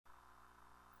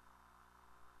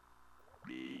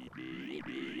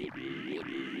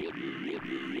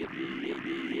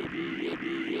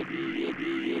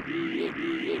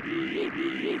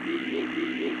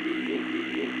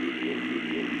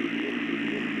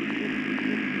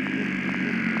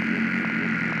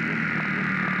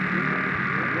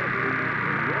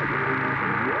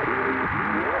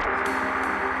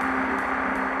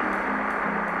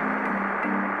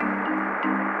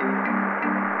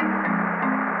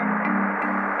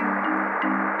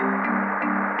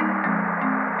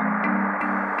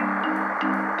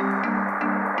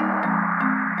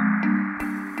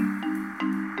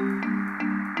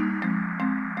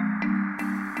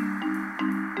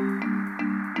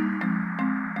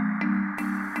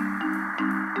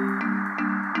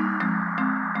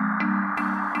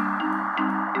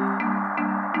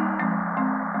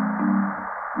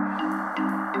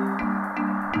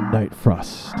Midnight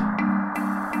Frost.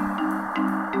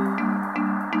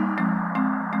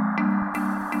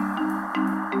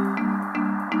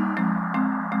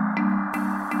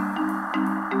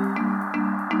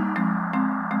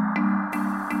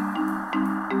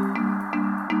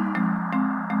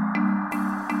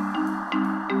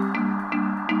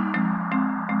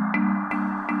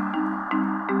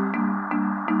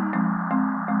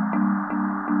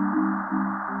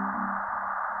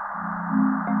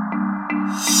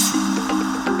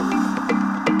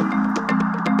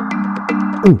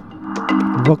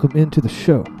 Welcome into the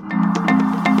show.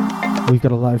 We've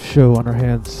got a live show on our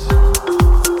hands.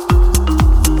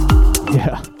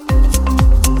 Yeah.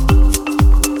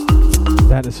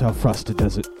 That is how Frosted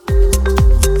does it.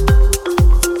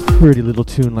 Pretty little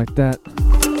tune like that.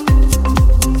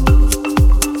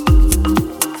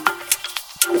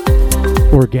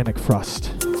 Organic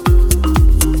Frost.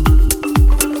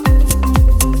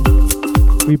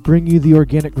 We bring you the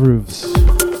organic grooves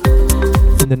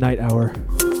in the night hour.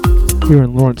 Here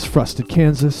in Lawrence, Frosted,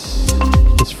 Kansas,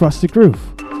 it's Frosted Groove,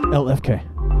 LFK.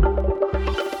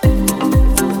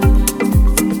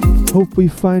 Hope we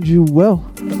find you well.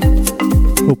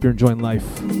 Hope you're enjoying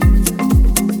life.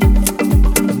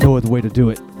 No other way to do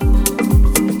it.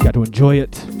 Got to enjoy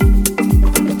it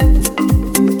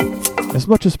as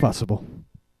much as possible.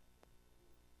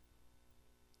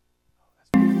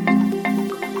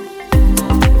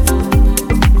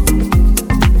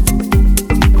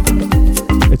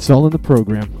 It's all in the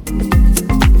program.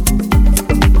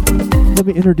 Let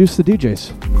me introduce the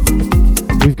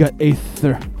DJs. We've got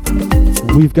Aether.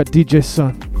 We've got DJ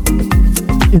Sun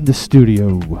in the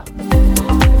studio.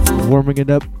 Warming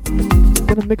it up.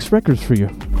 Gonna mix records for you.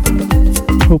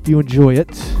 Hope you enjoy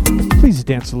it. Please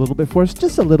dance a little bit for us,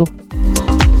 just a little.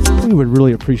 We would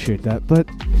really appreciate that, but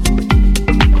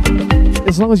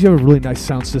as long as you have a really nice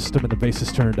sound system and the bass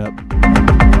is turned up,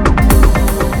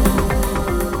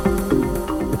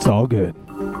 it's all good.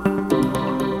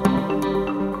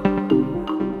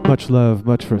 Much love,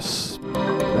 much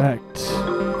respect,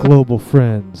 global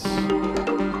friends.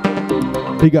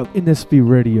 Big up NSB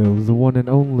Radio, the one and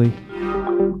only.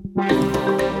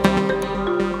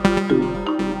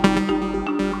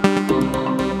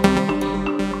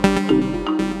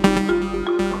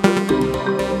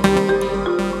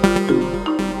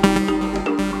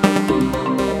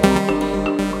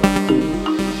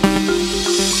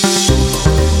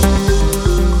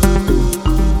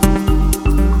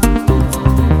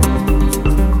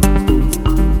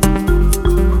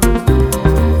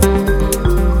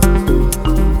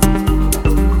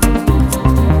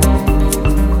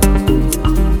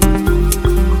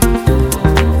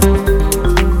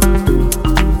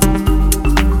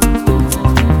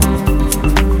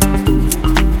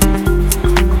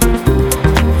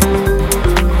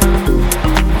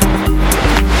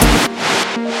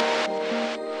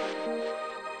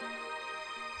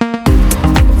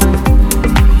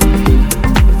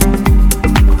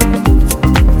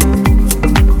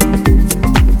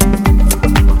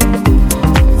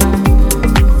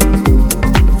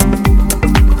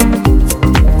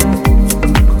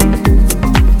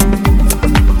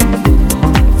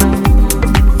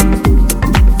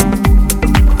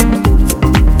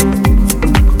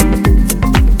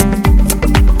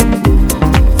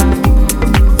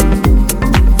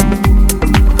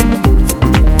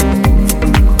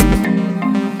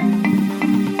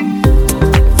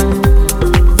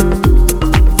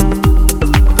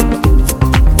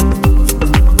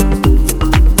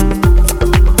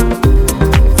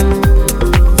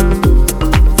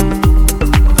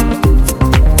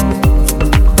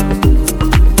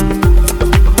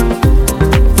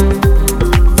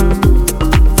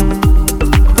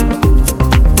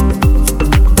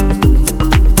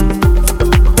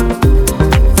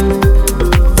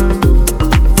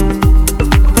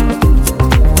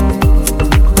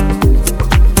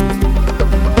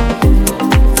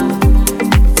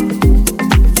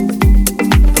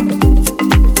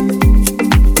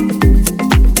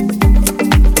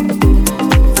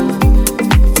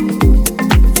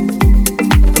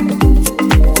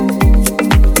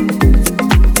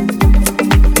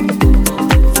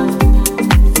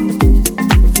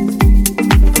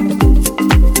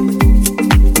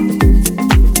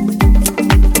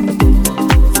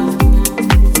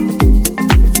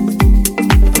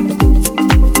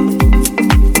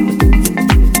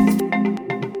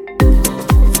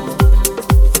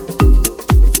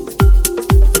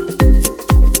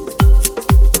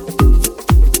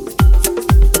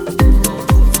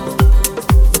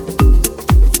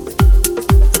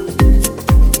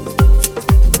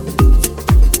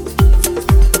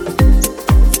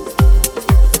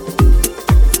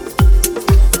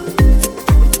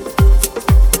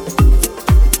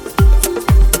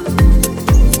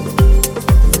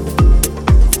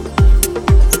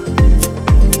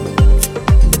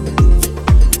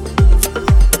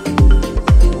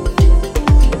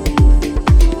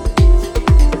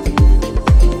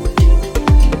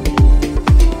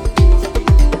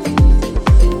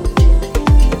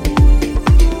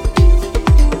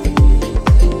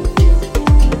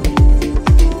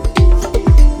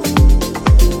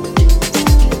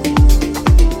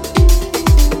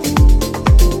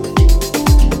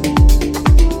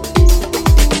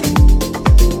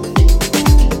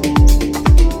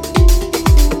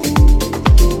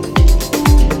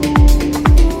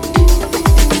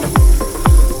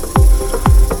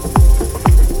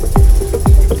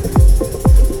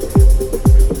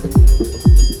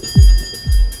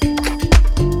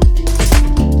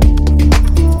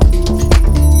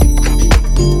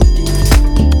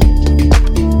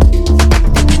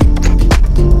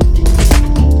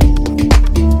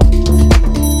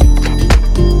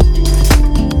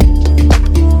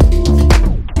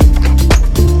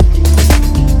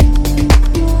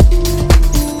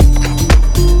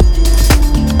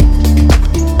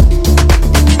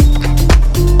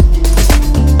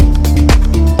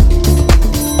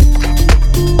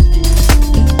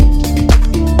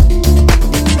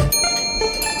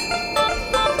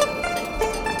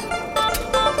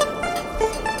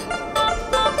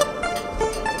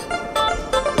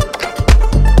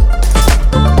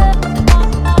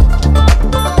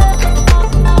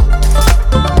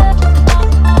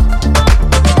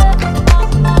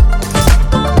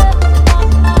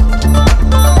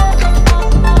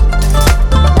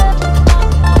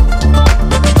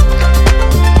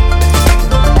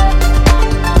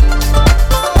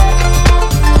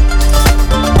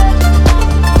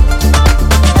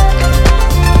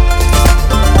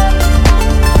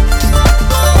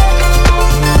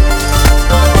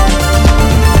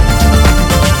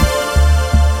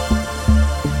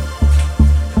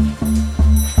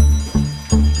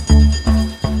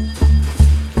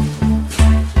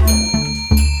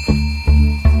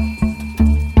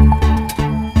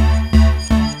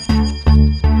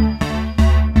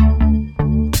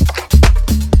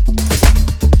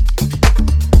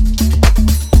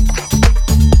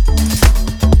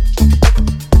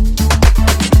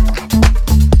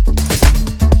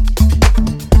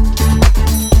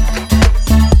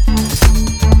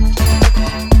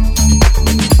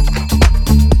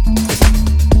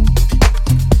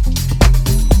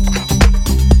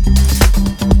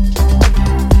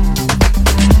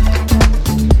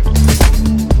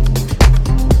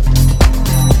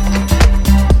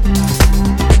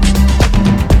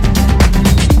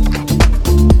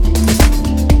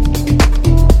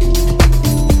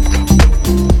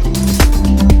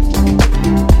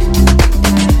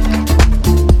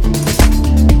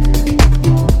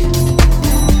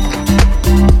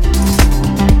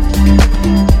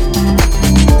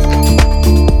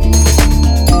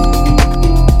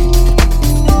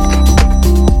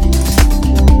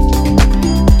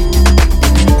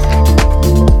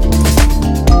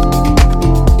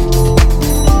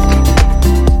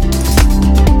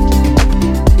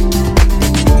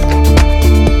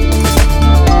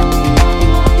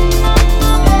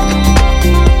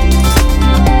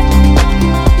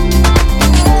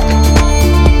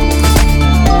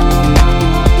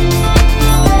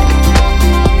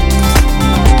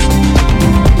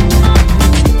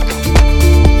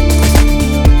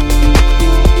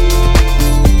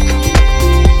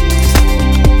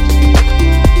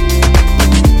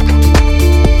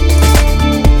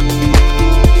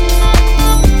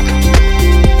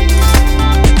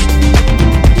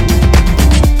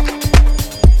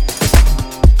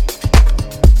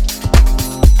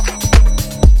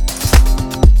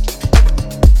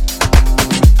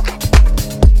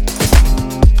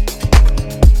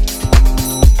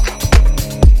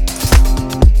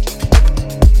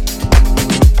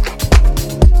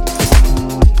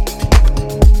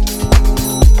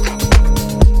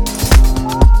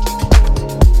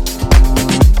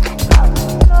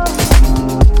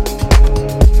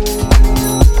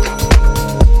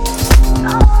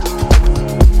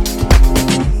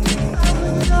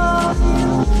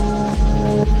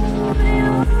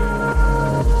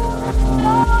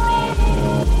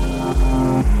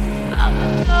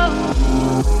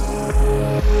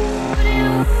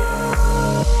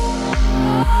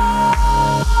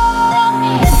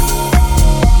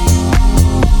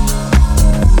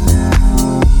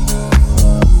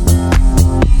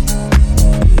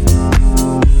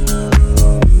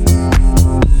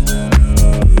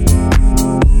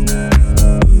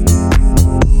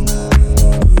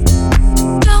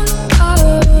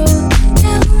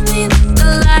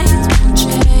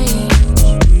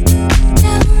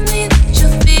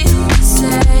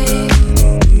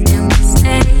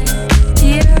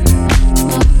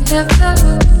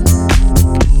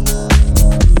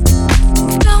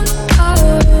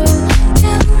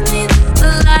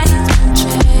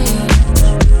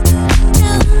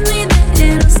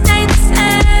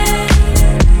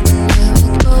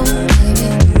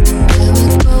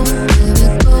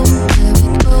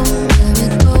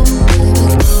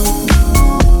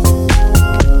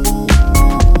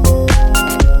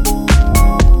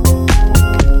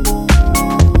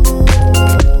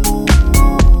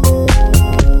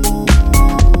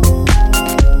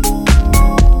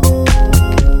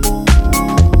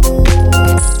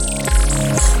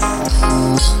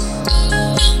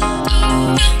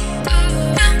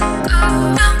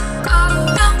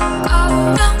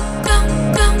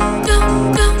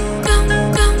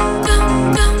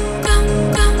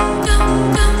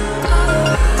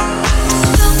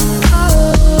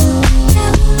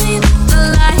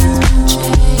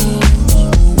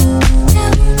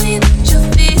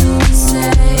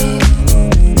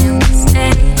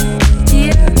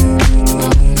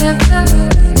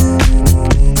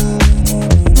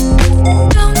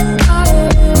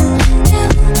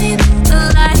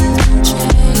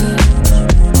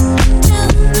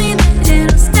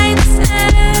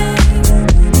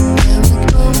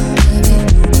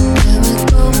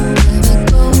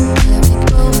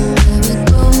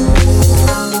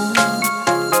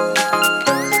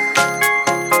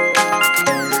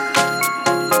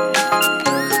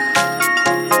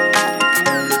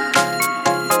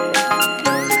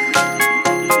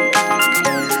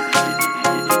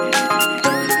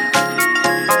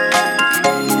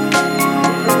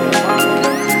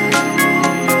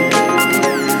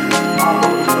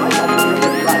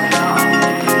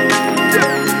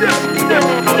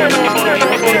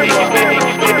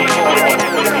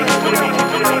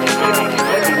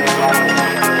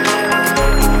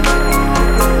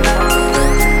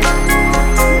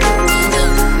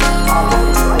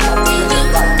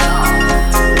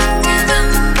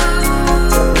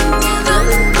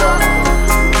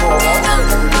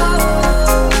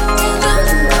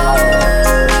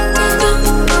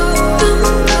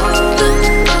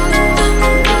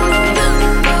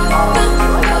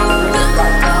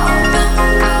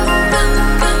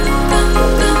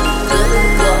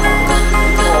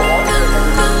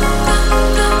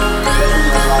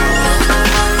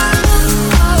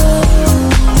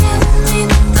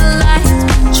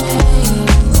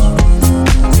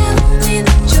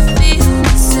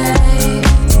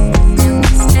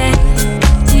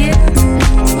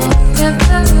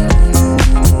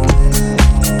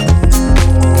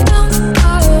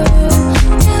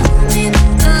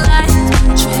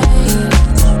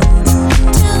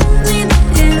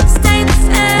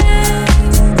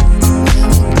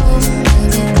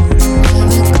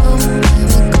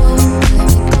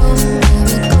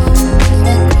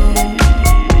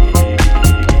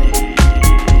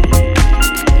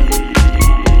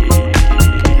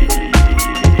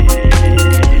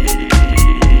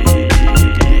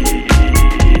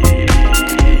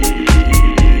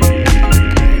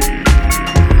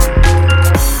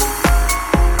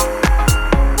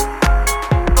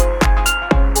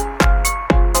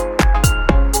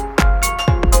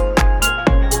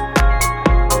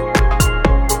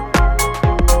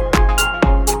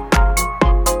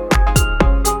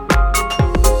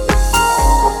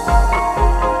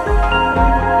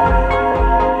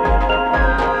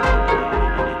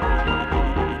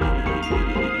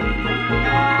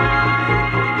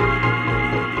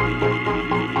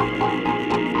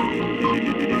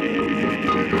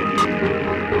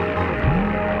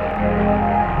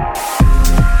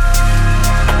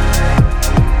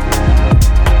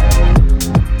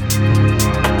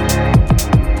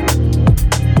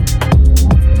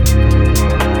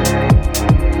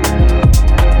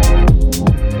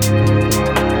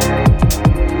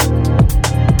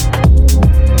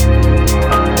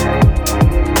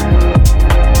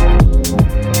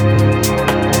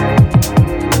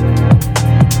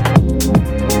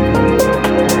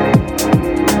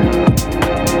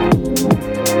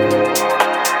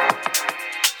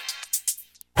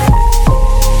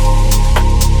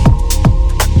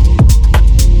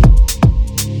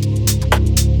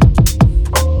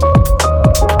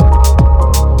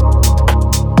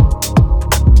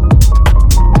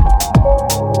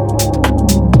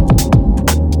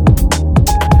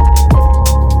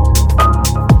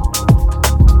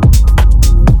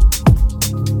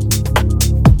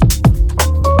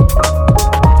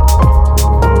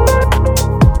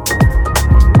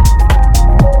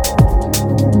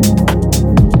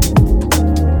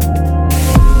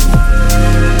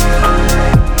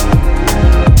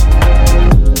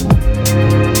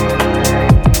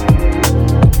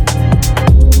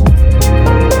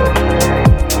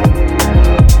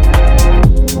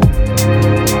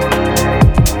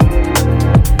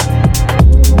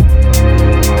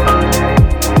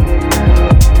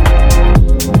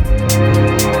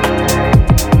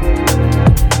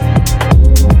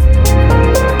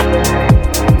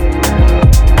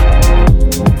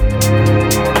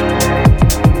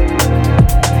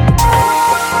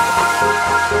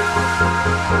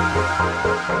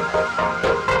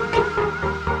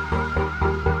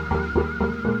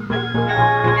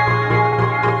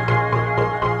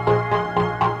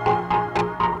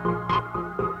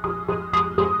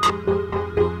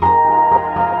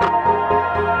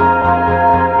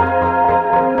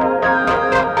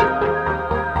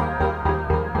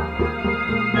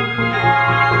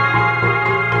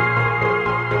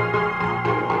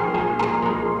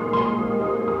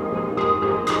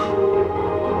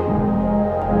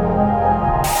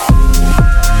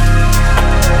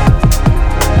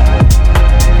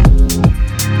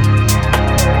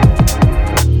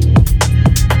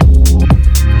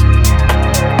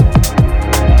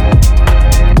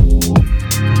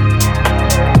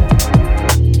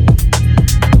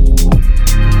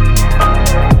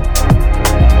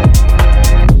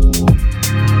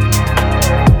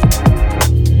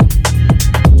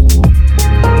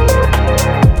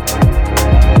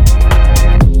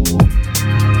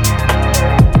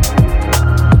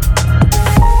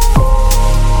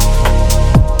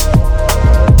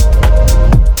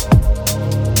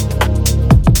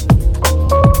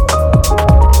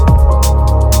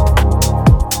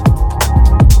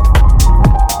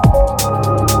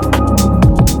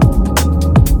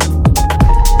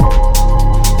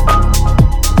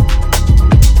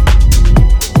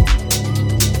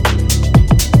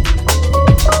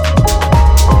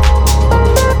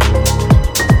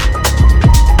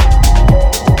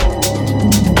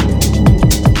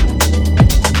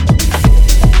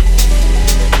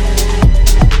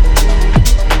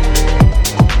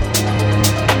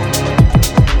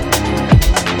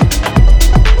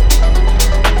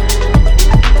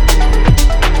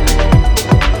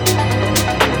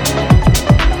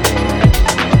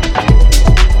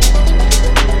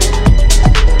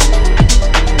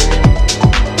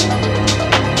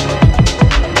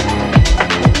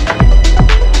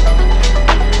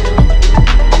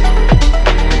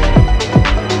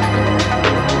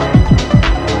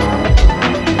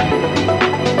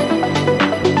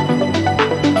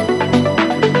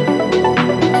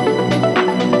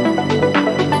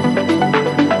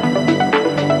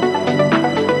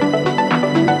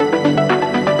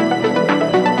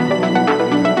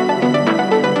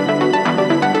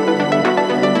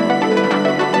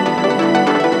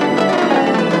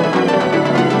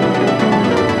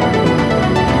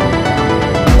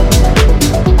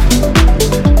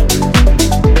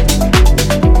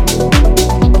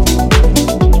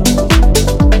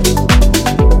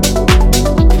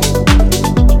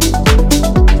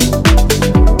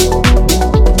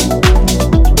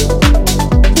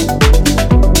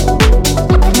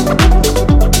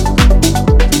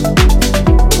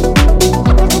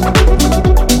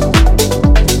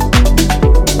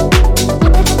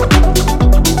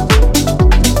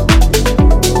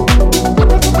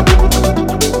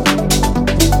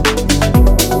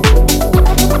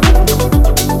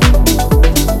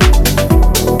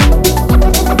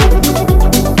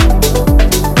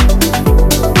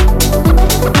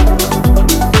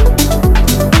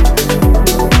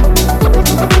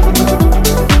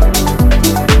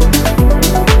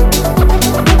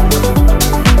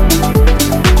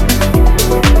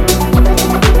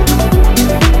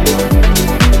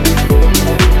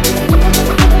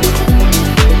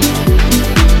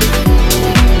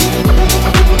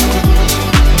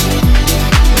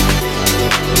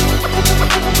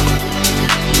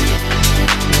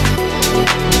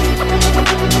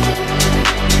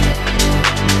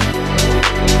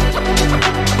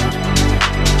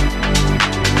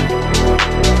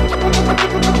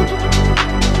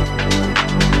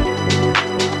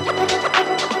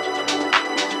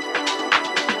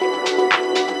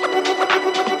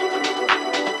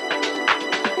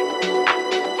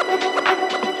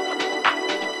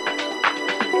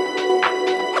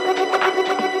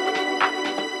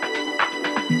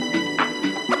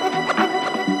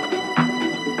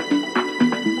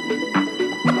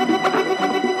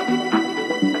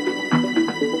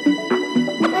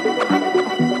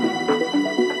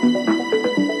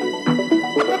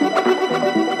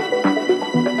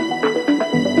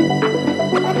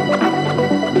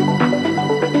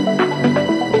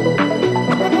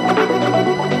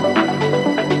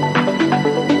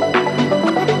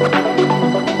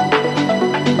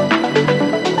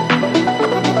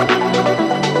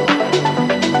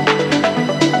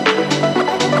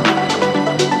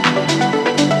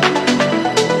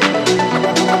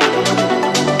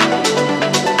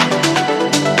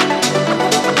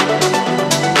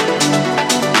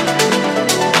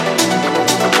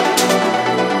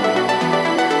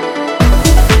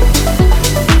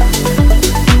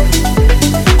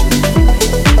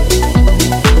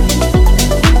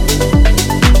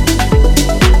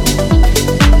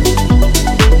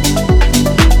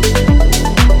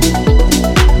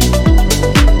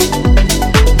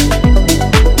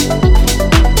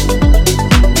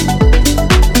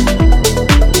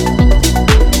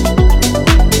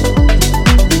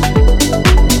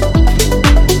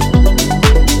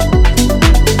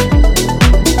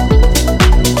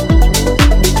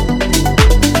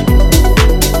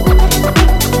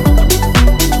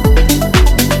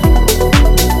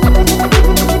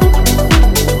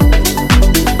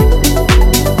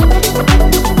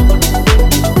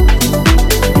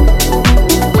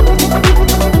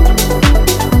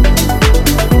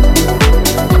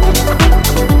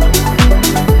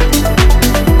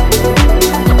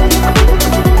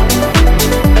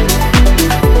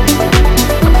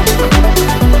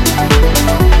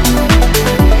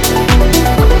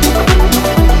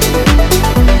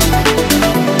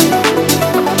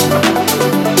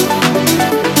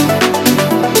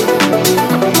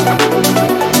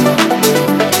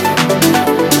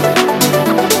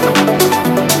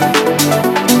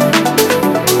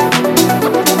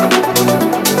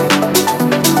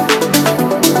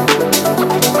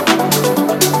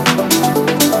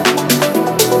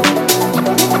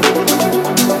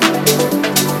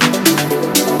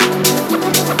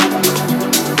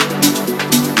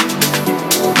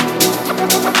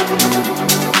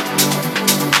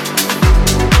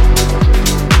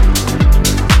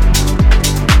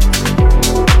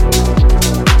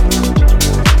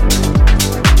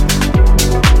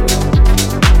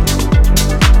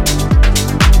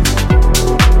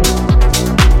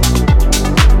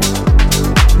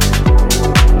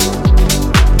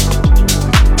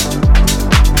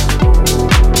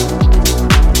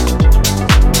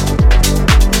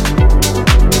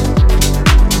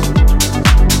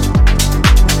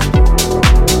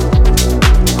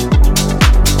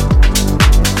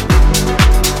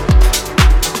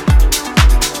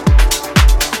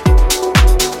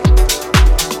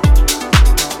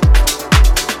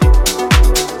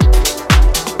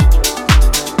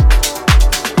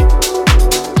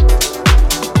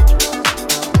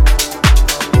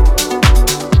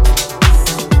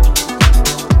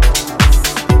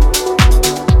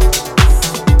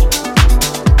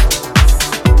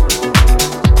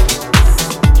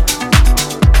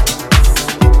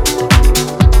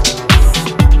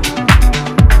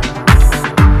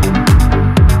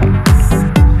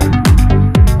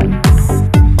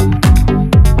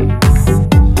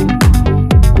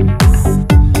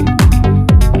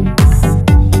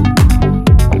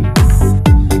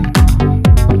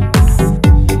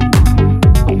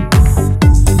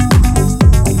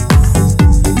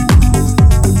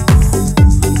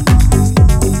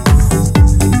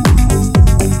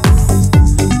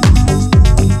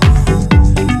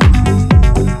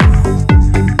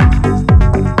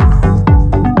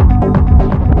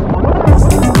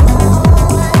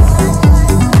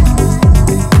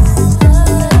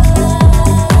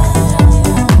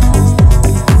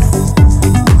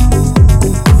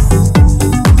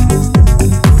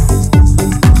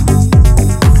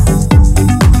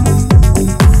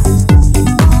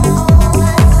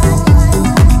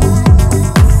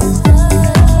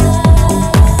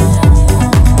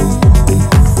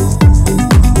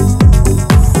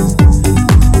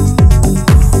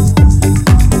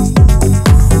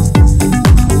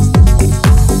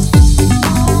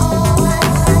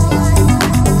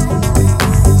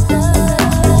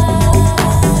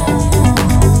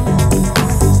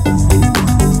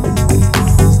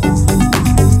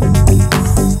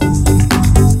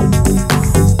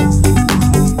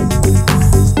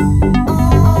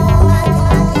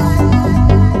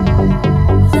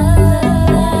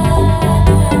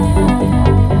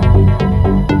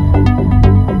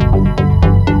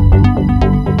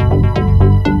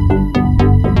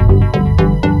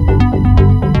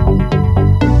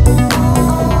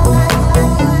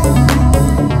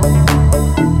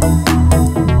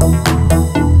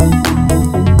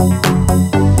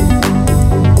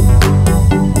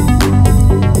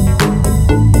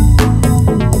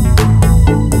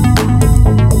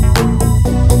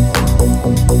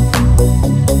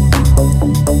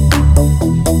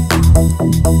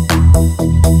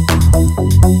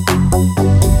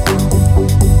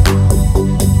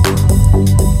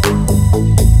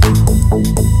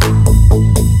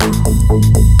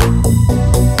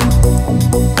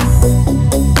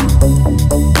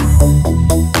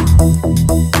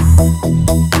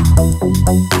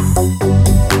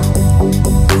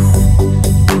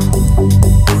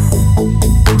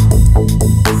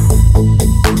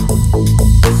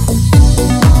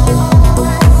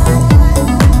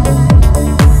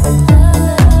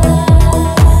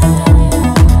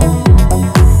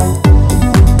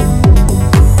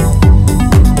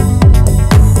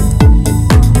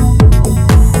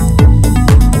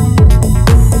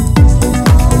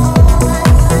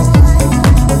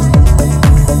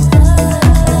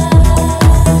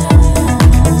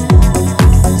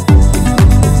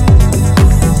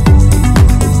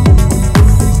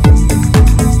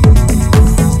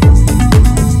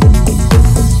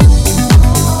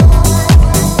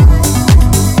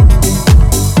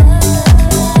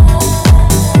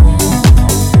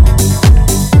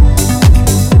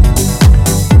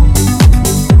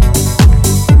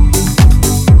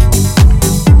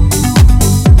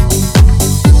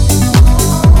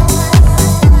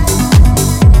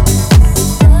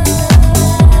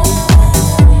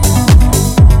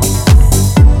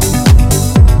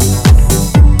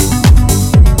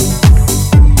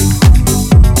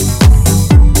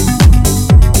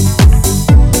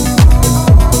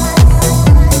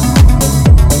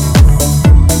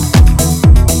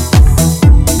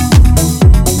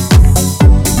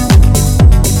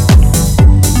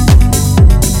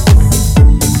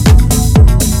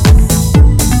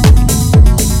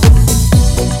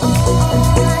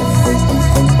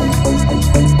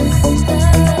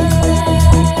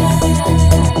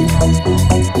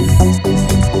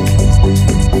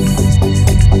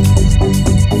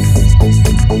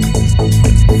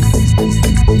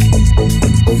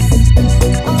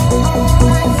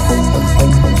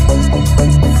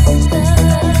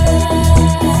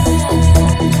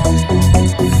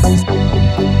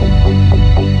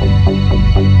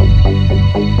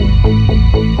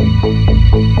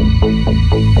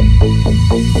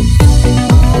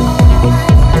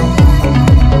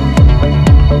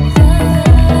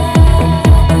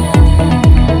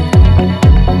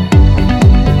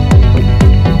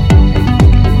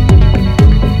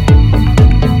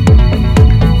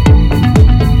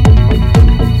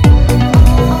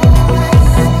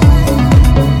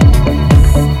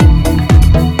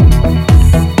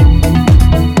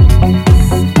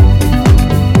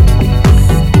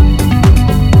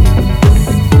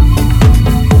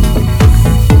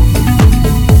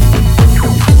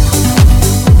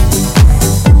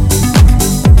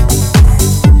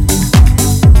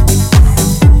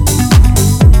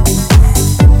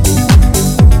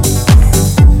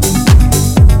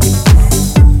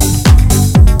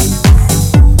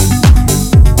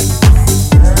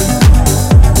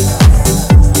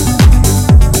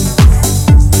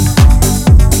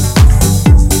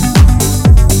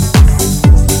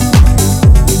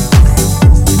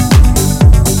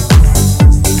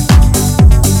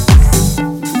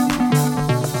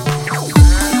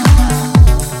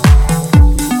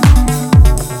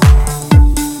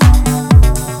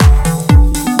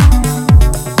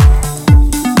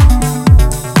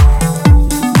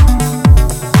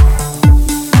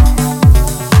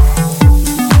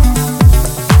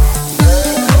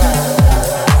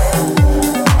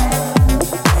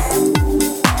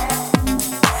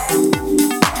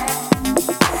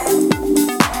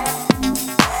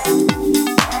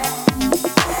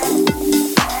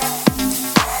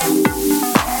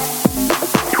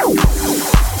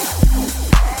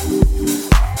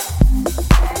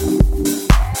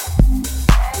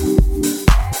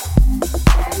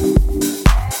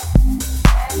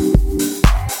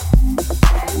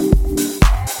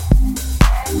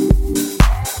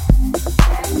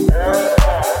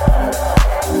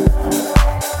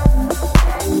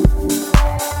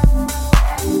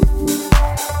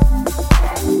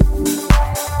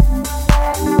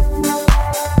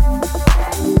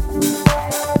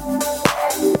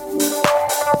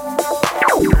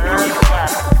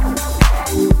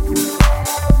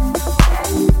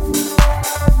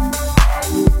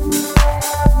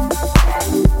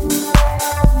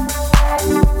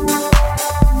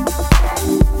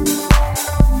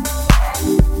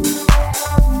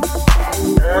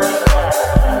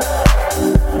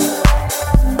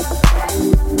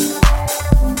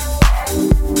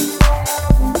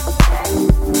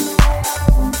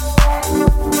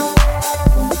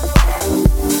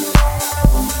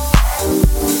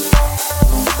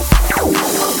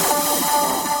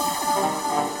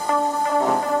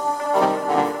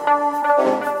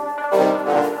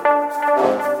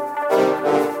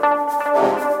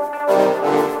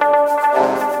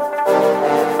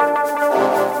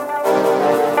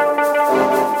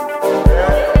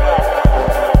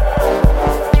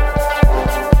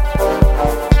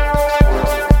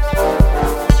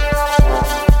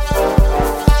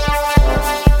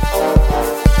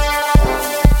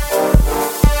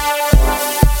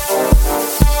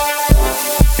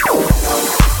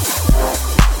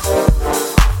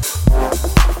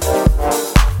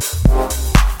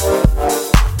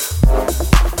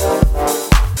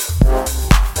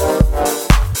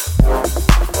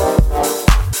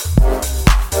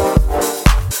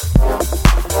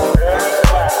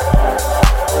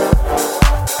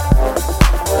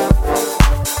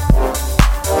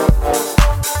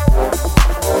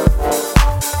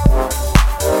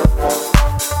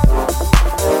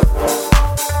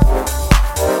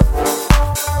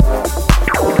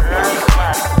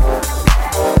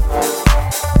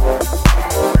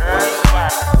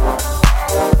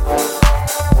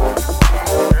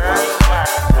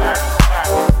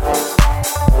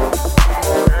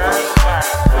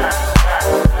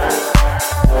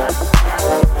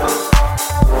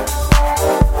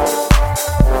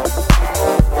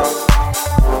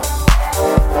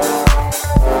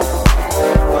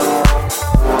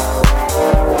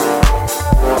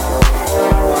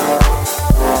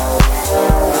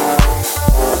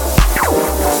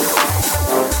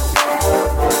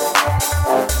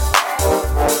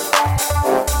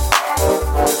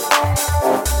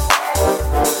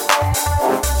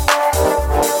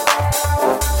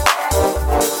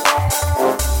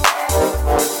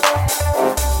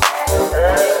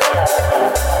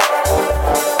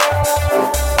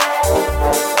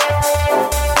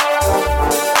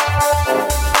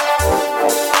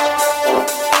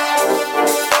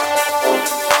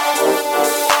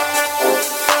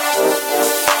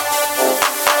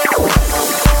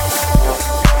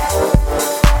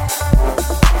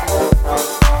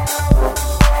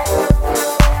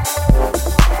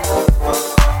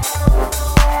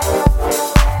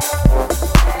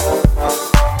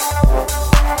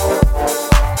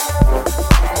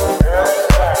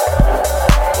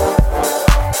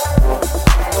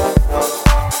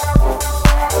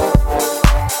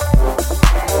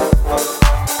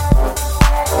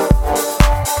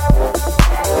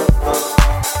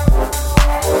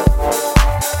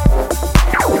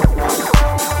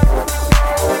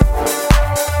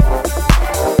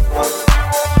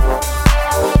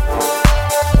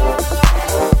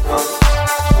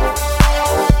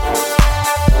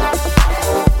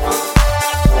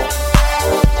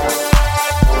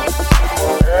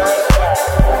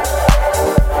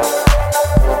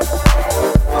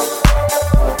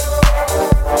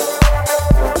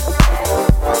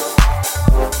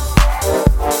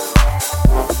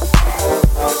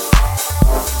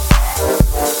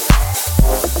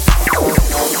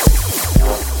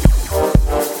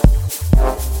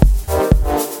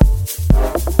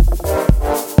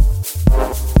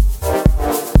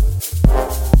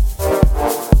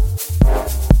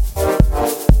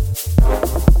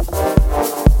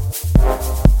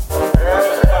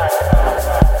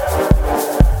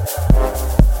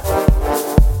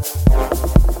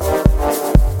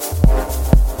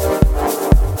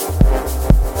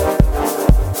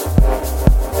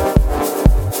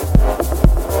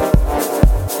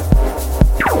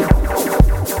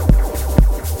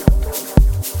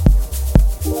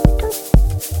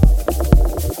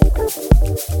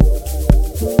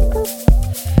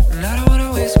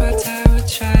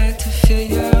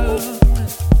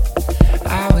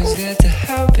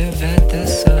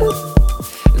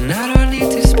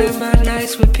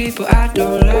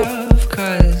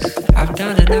 'cause I've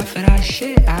done enough of that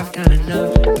shit, I've done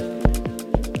enough.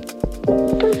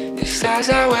 These stars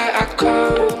are where I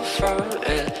come from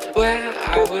and where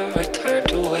I will return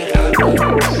to without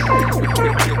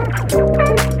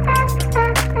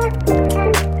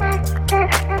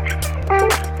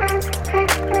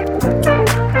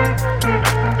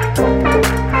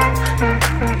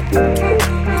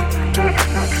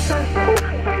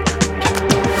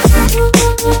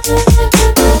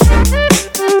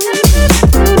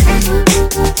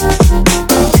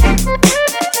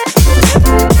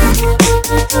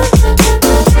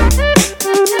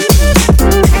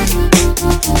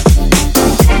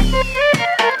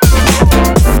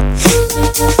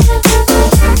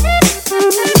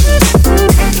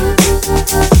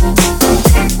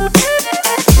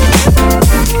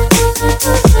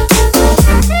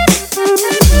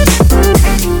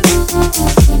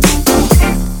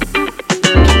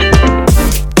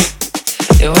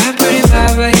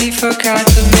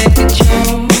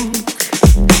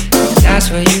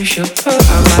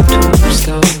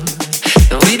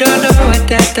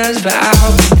but I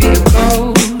hope to be a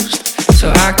ghost so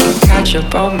I can catch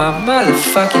up on my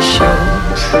motherfucking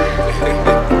shows.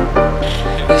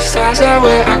 The stars are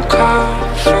where I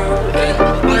come from and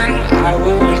where I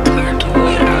will return to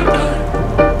when I'm done.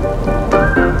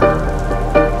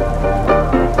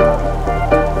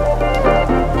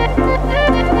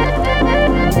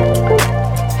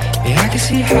 Yeah, I can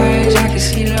see highs, I can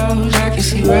see lows, I can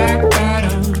see rock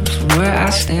bottoms. From where I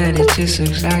stand, it just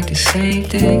looks like the same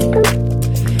thing.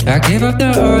 I give up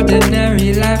the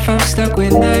ordinary life, I'm stuck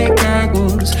with night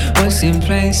goggles. What's in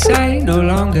plain sight no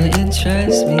longer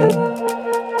interests me.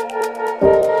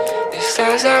 The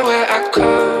stars are where I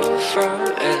come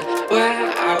from and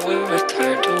where I will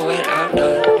return to when I'm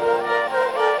done.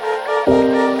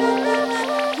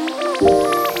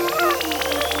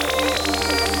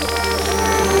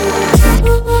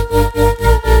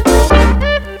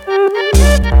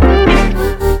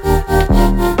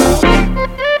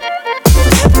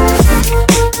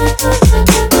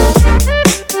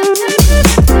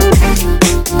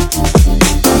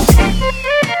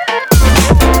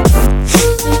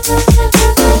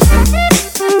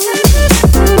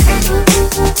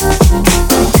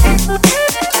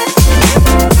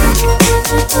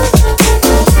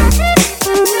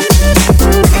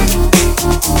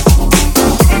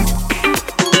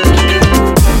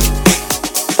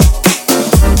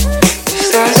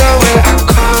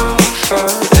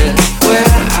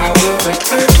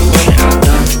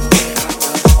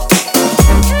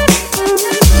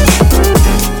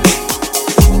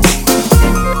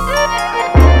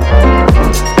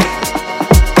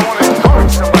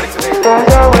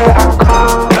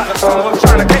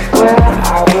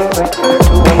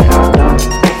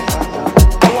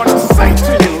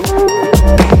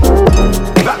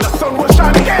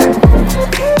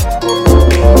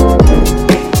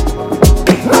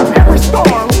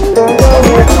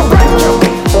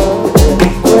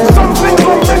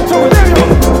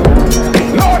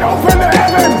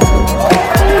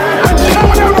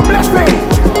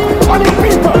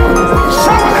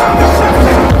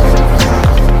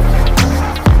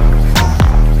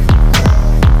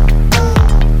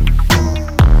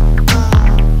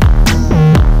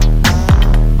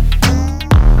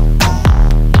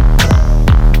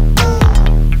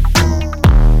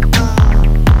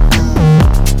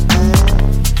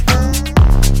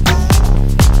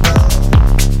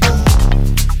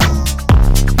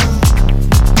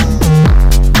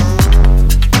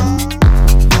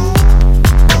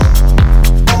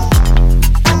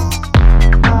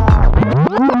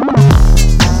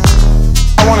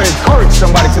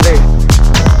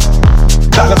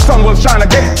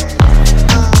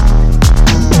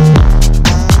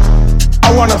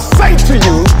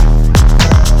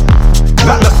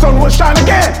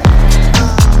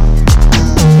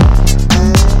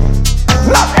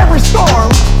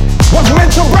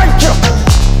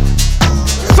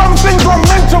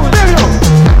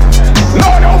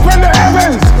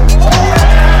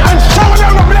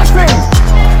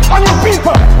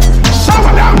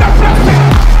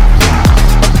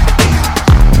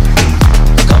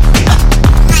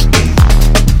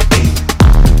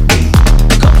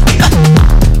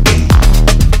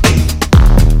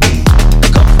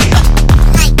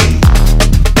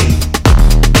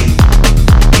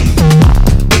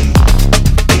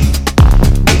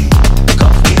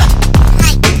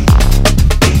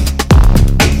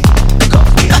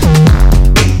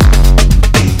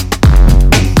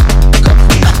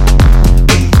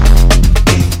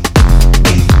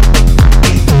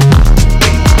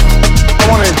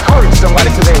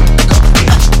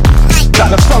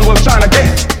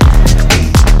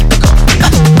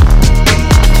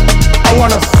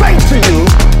 want to say to you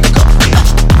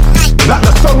that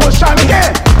the sun will shine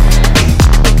again.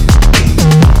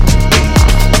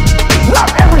 Not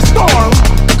every storm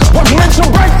was meant to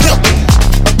break you.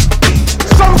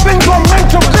 Some things were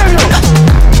meant to kill you.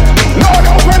 Lord,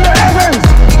 open the heavens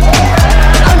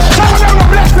and shower down the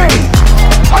blessing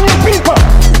on your people.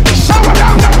 Shower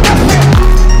down the blessing.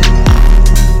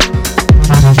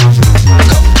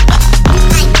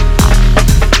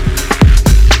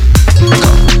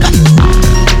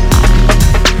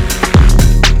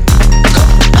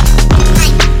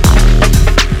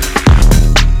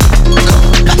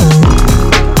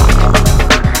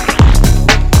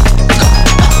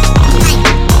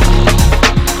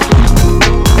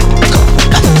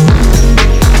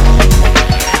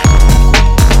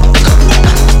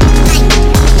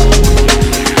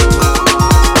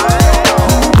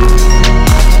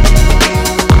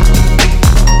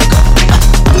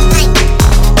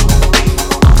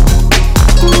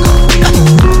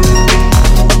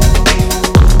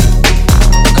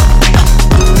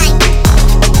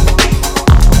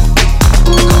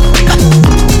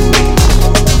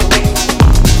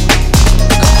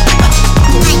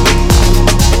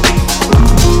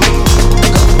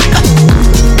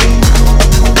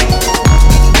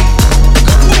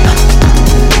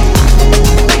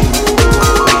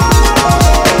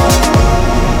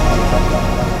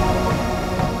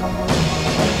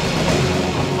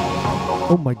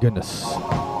 Oh my goodness.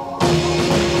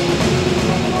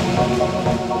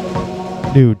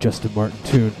 New Justin Martin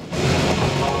tune.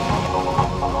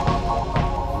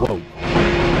 Whoa.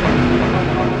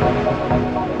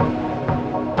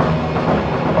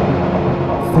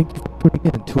 Thank you for putting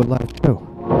in to a live show.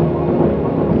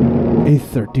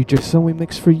 Aether DJ Sunway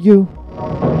mix for you.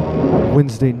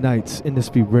 Wednesday nights,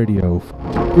 NSB Radio.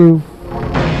 Groove.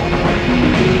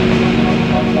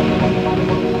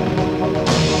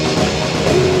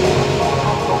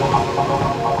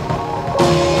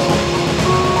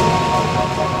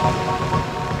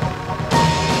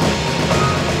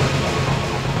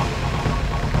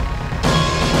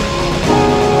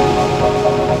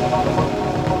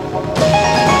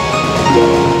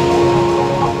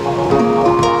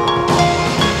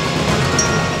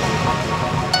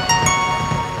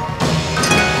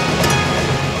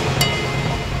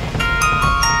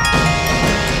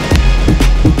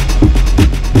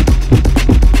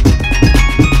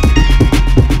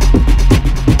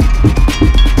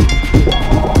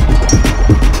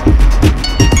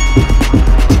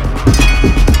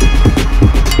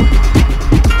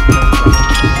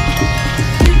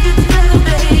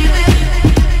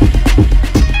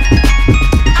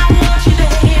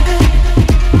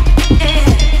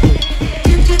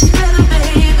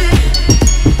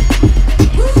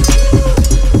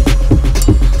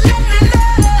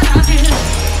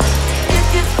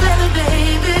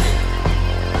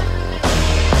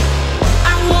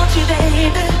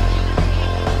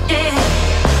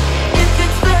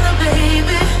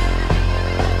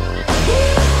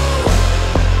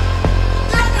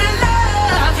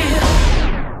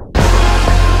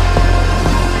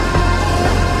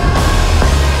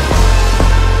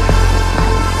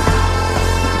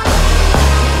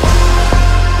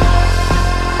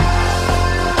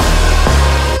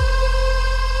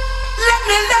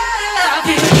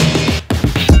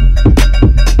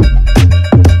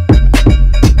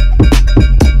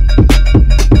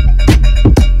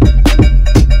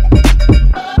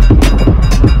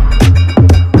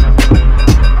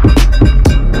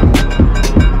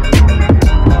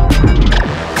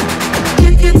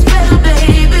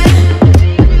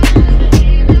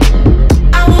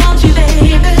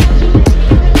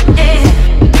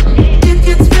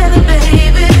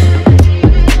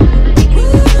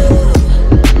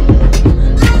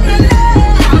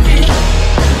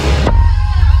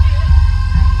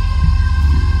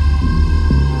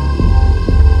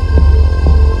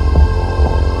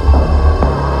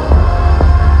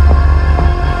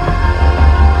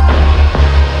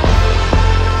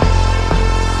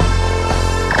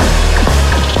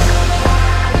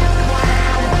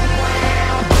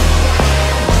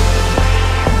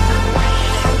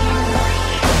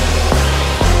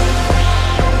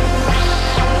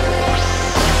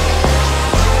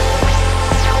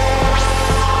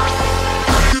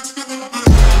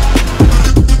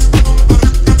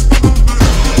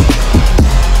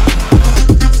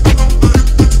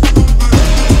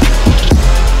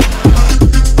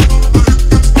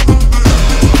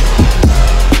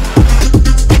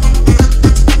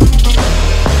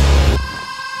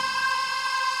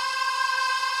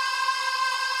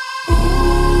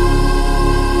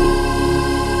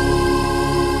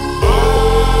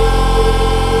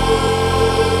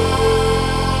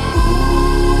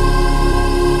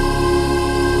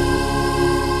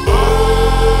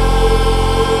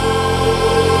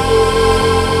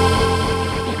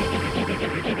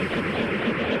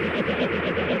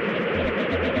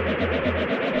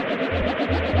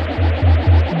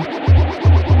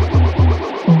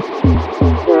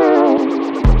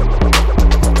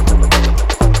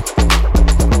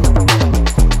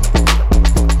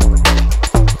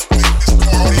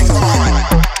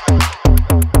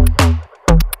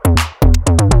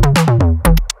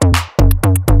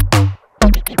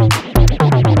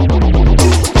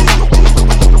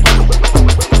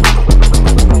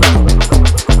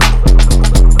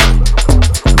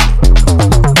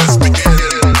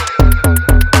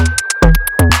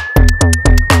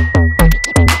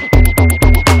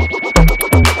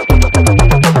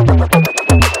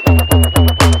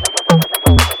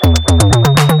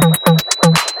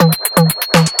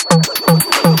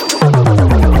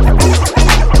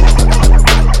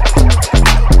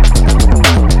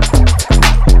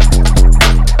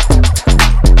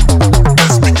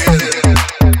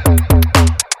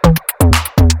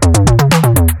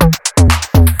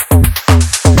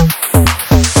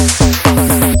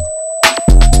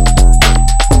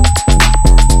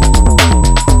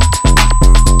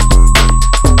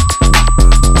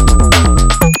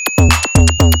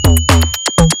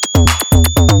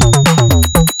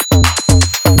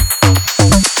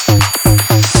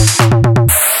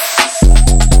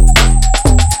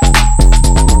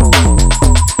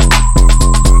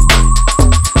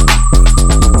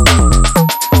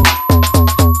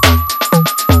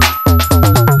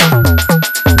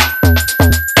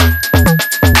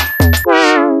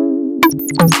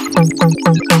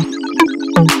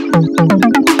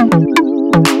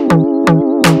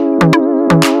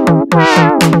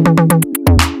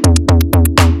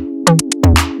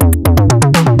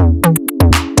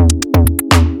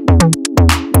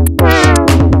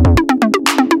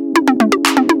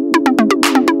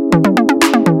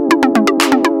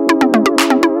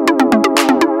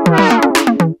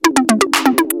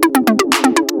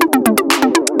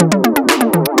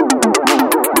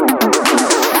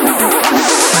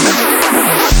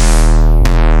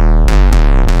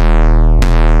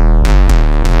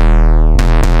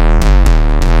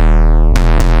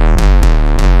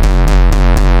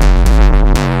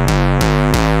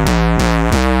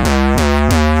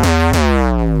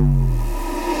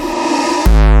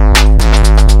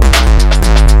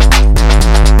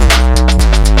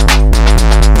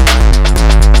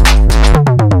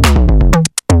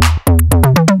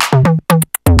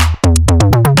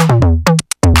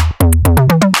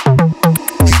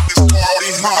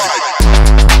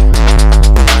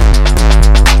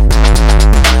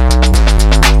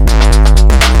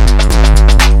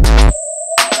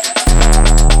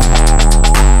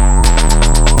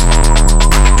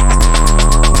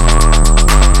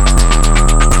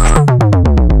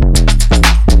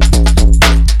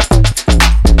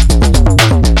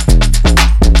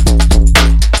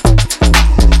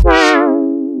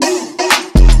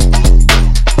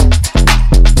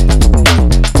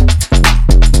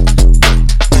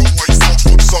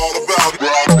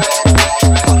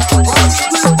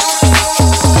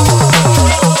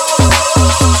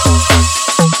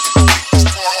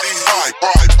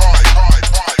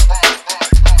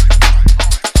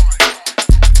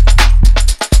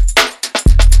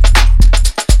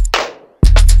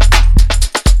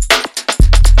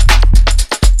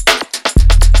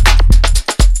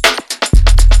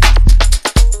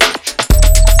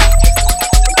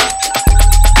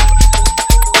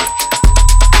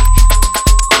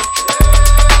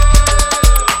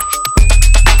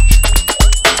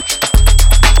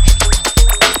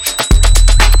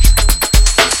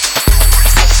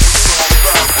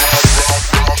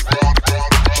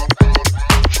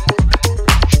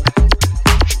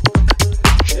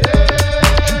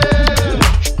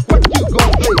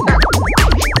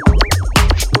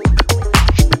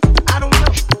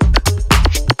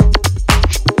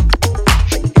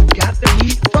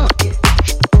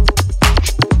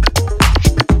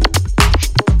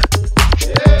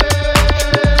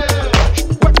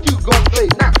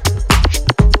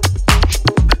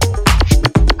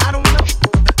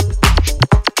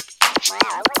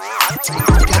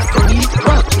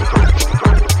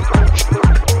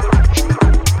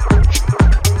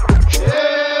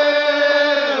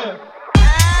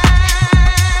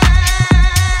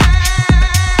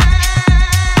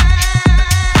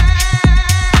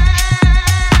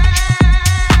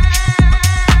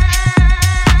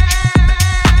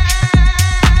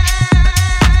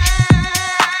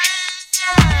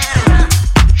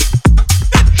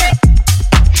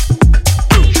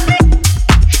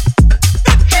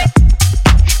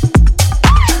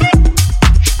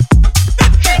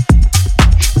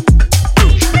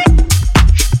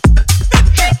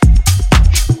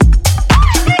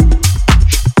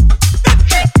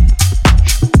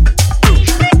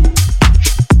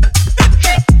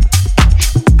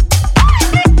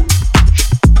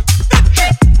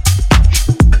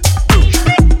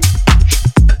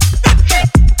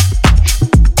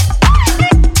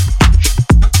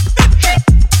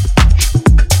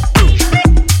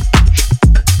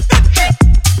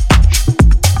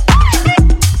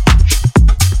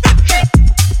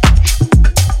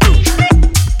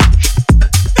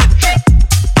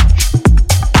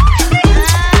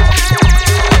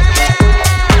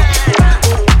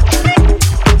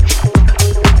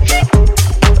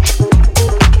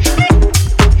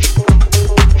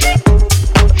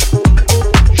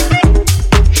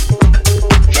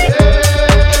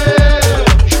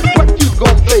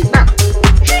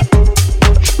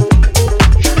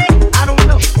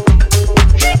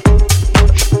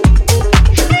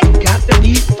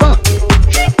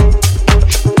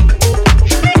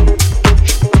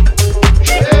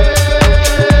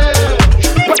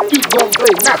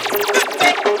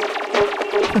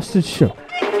 Session Show.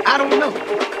 I don't know.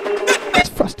 It's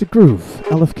Frosted Groove,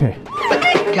 LFK.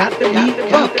 Got to be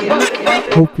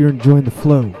funky. Hope you're enjoying the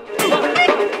flow.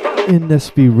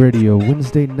 NSB Radio,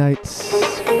 Wednesday nights.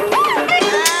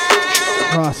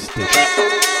 Frosted.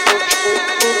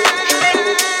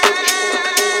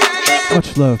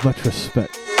 Much love, much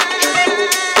respect.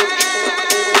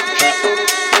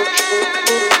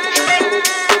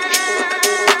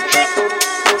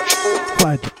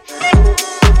 Fine.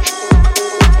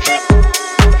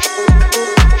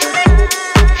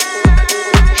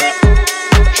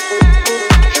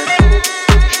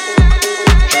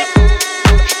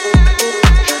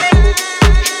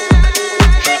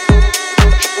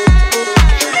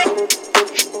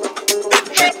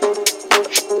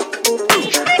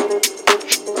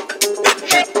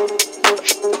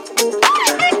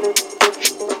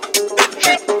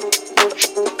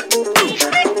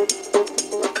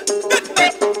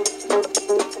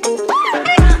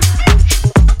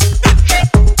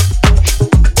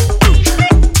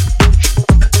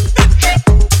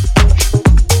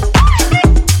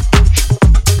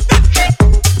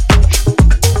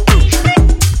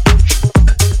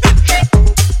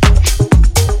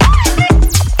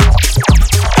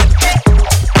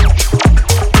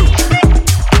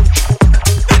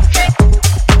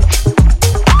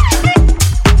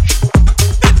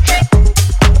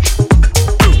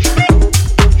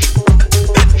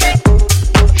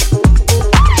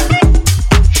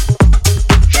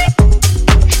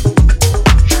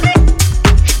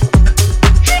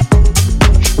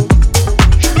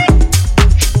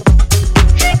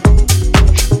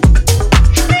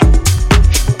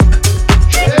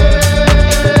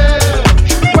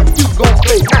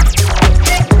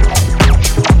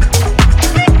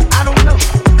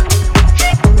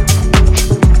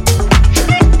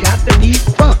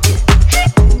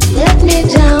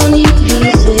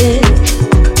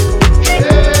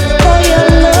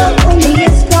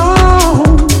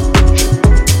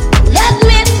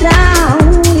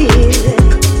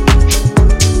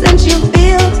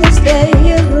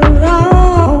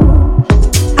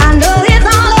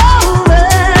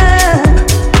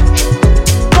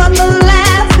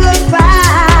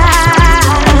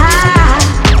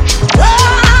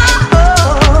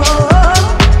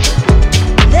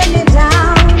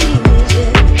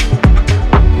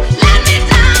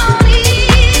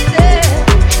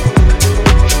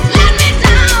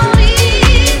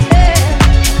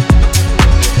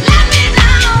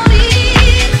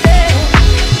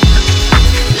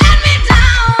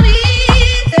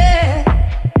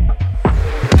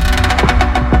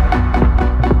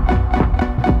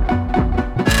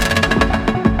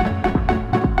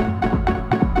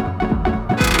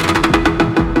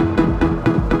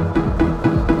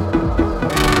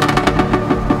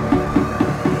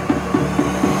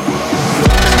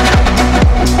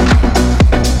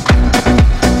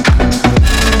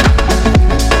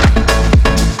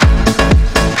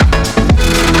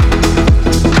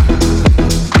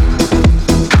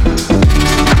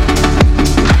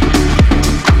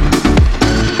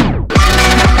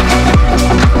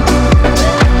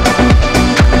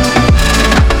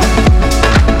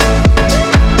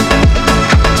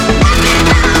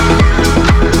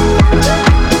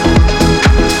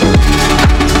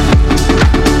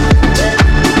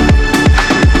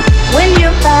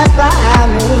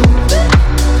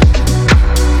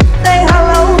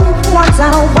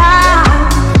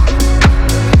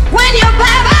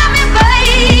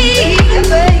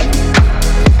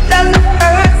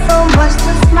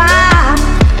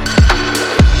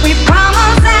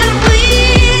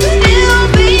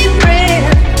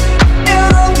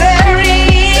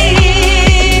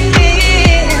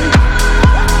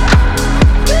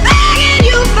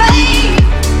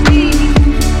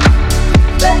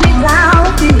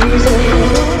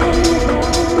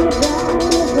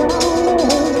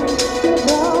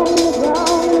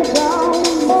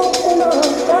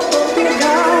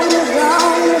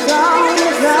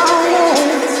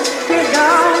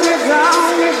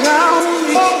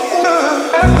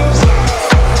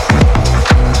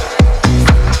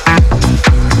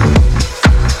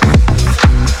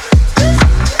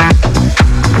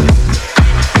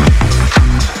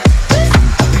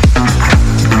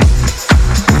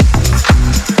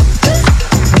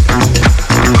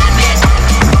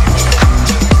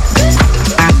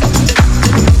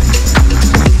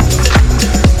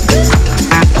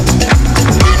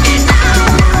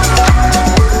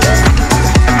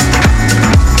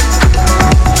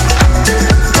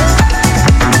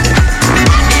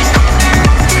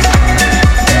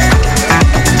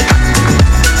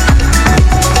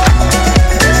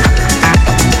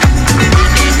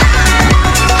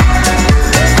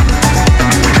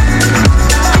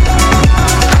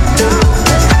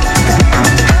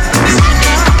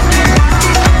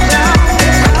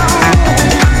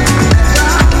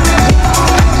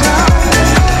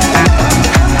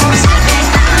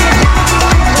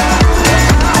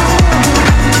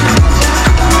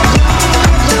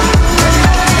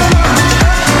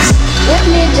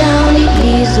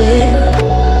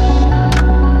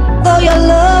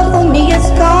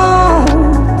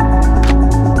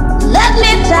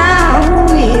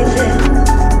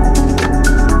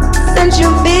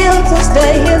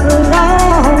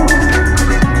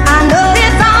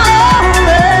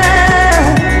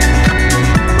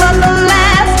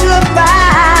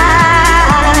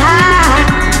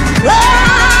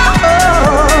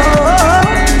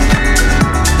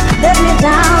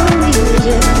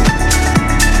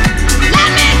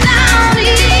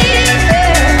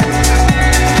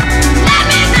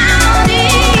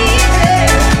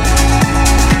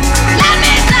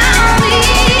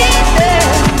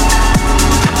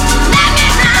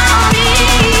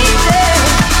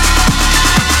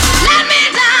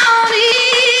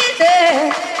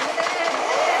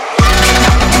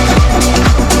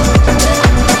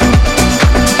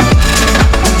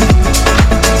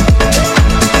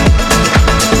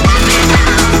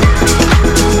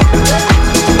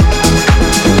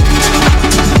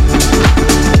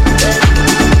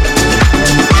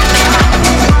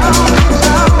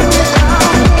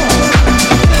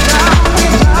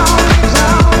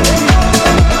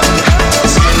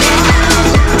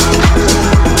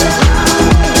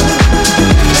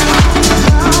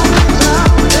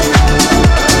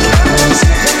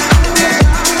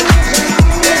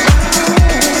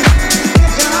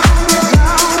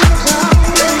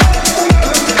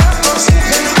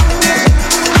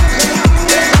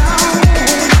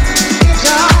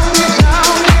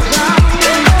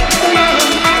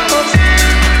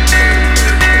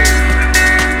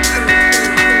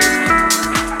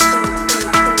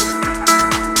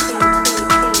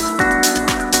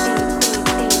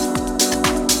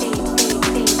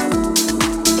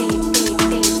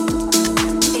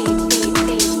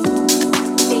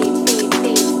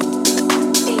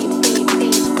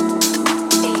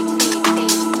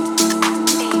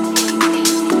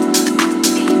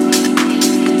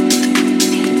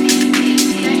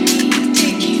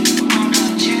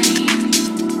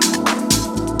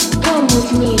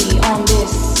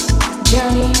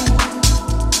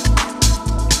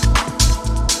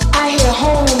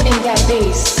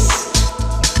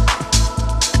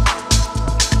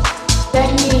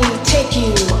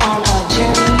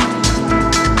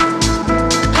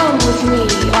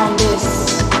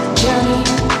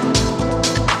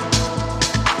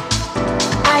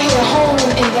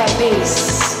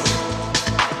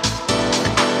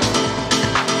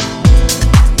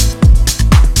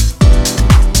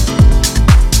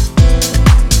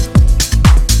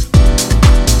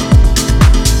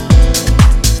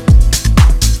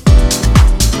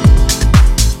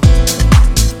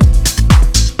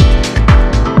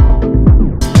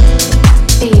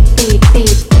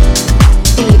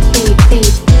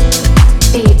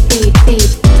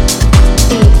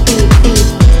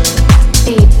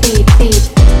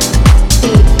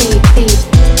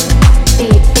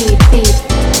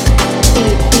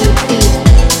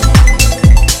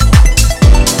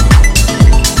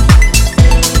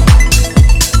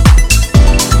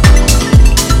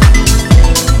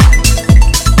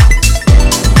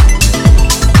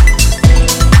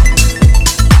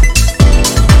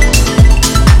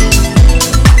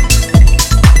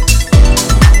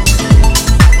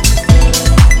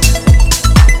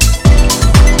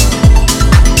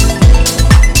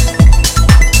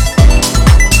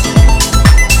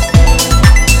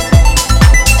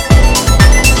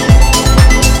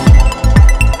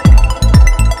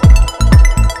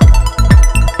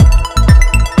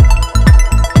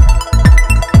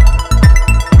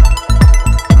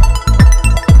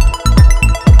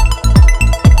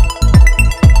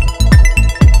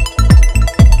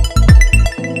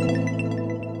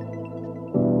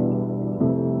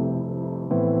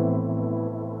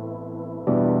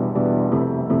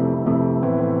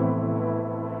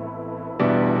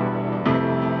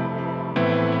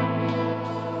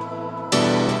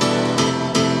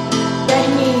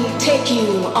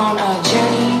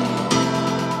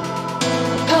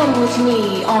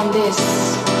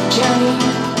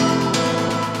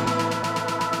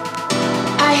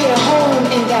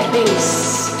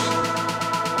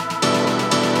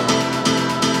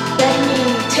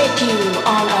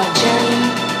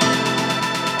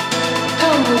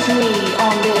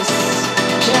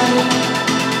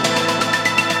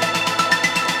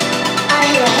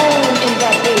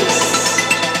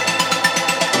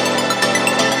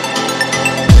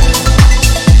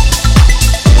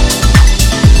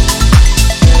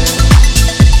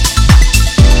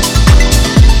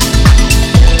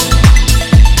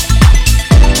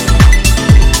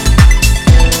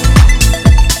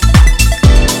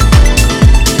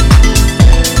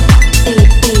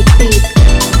 beep, beep, beep,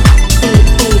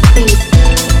 beep, beep,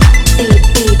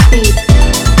 beep, beep, beep.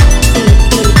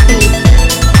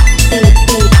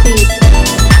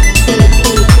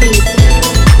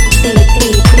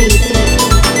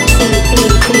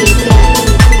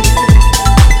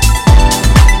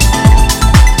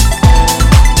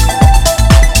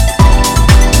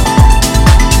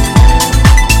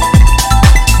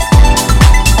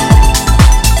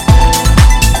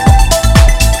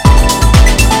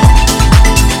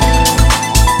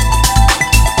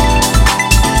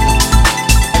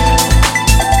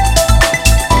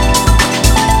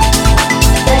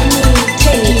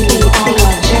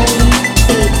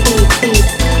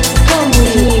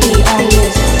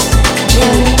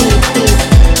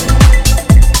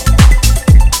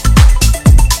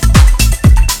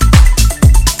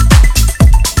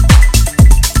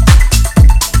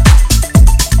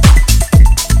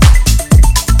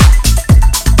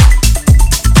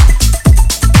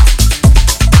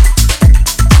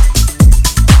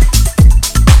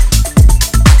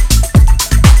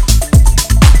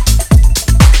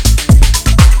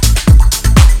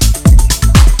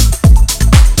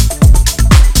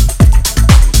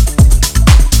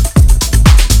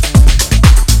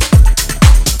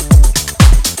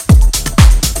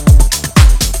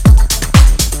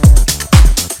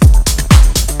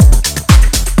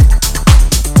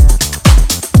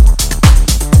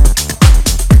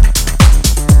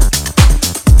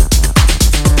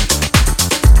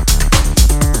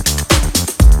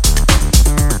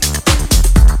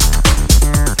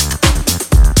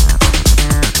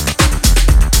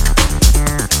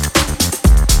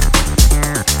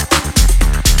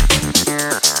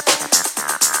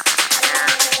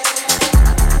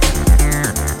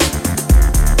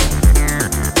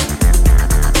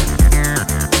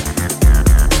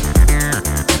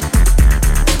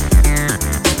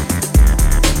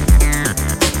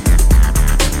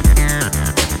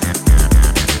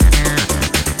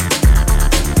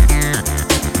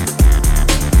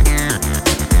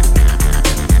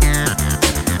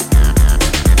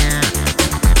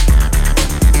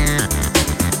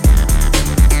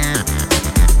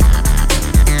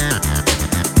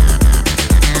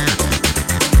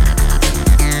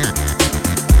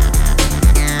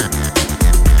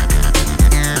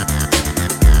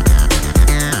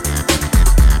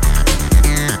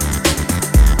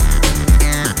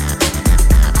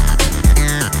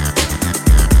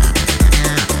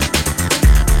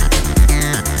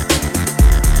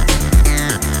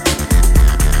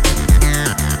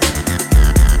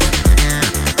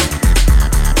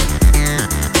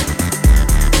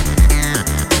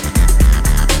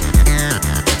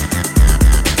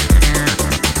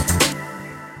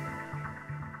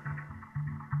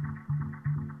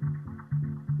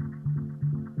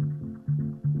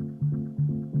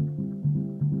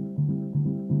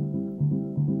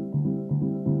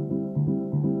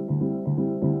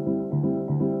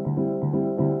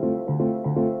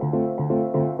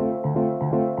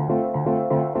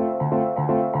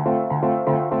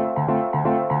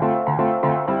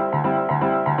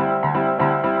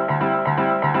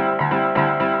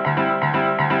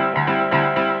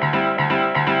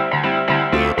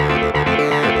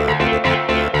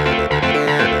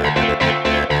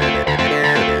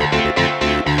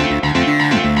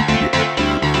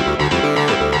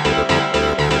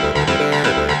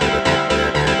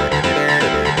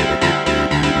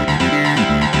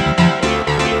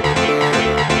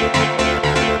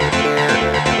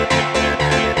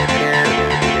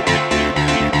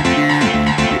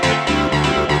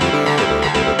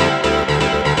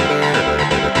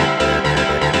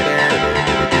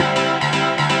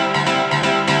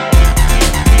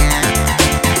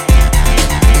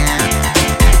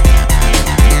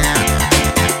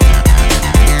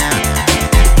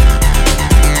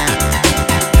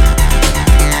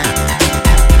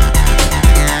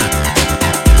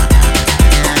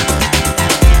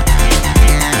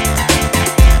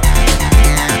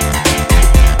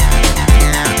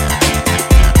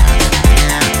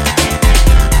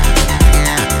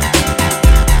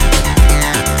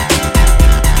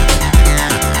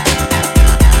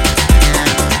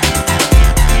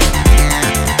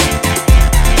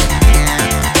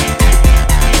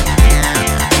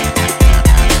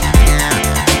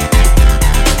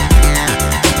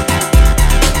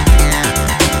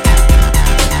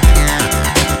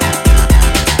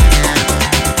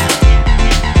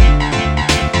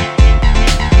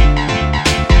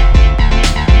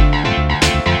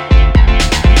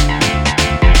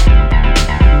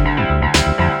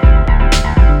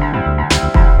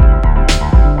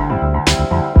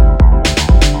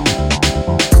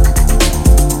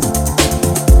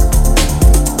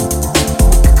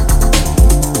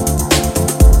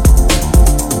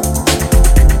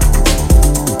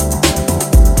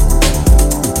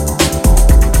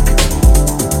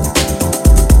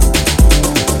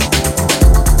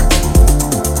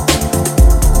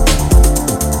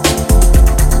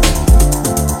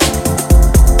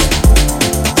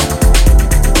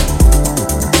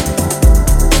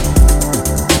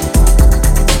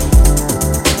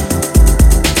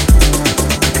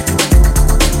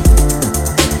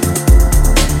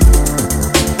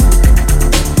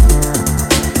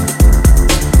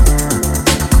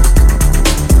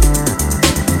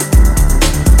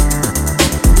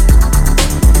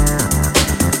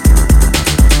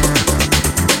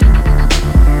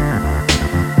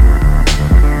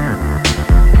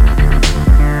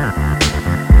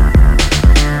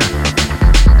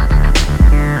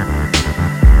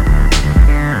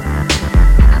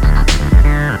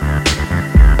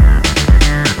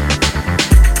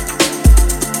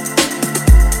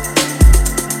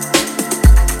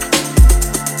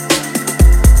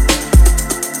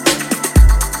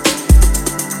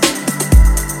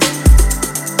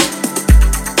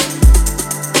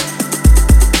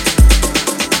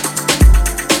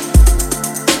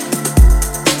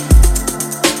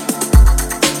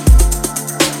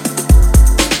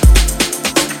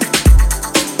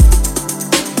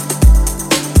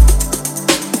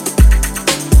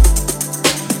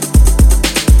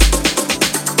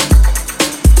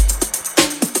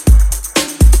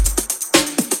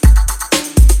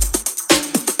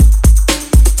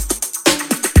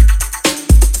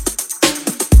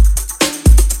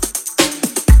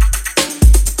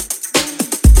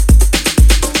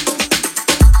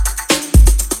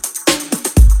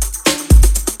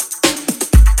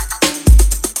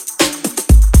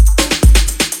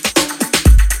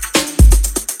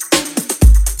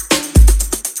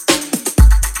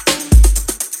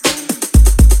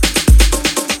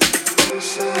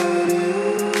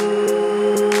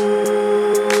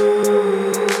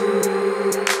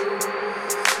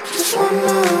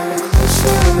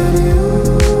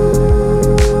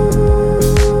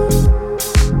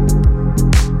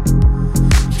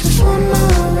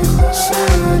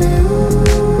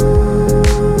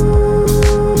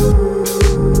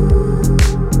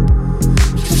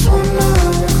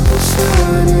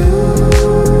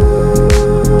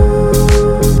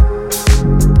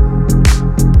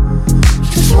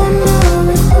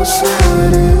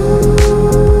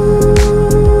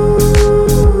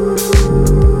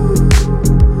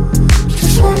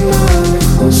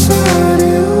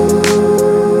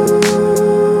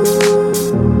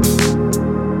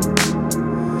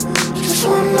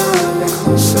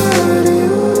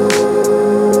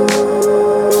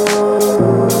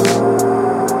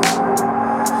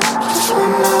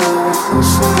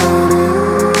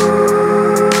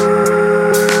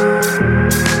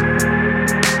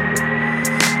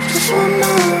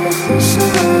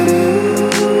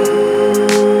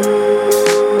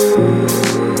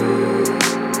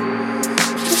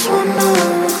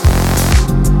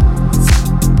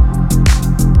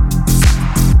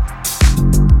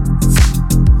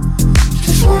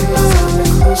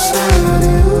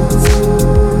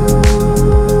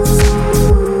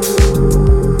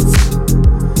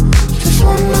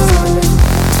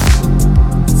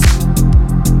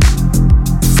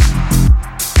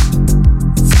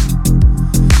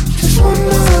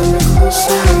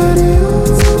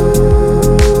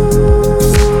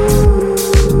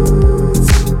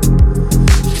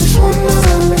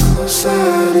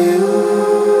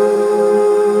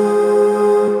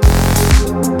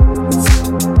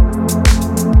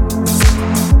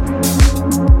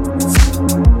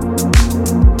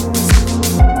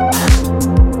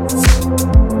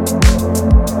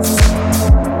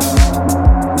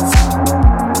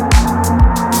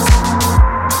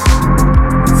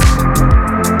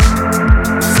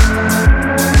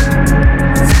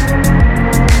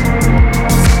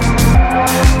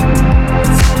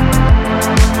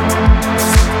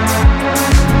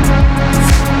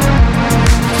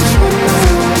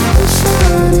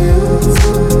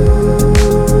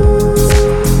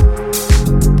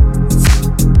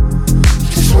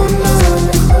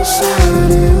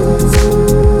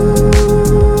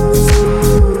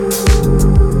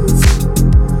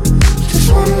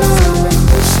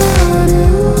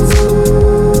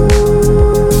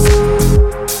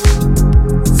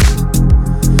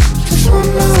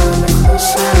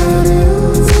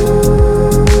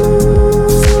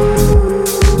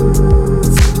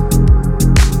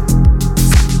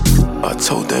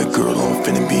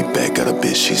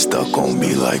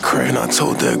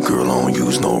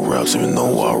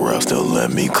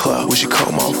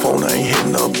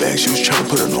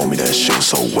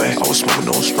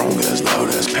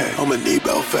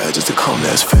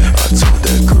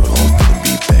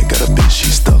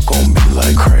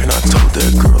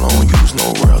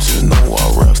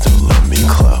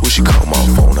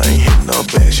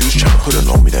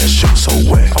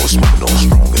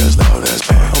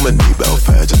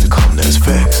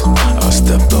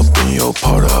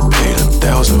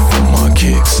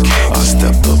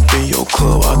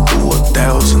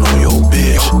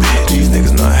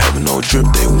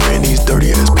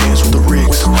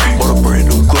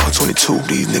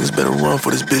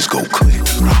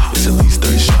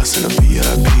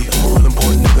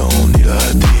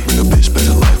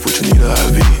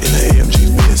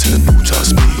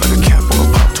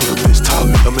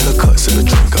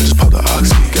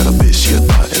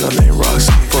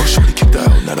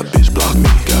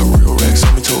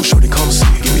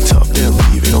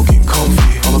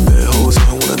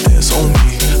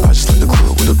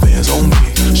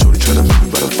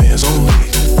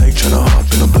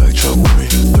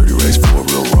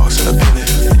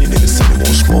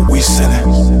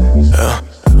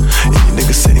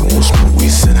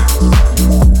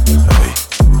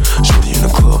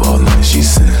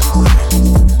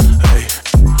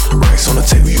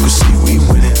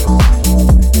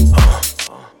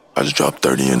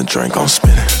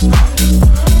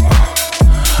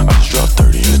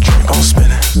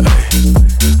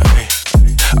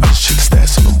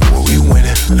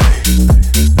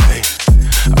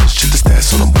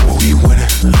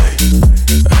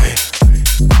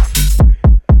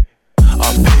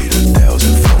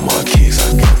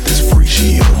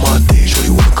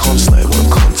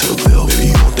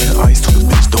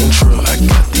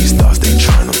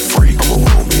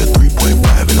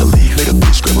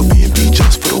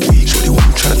 Just for the week, shorty, what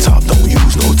you tryna top? Don't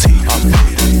use no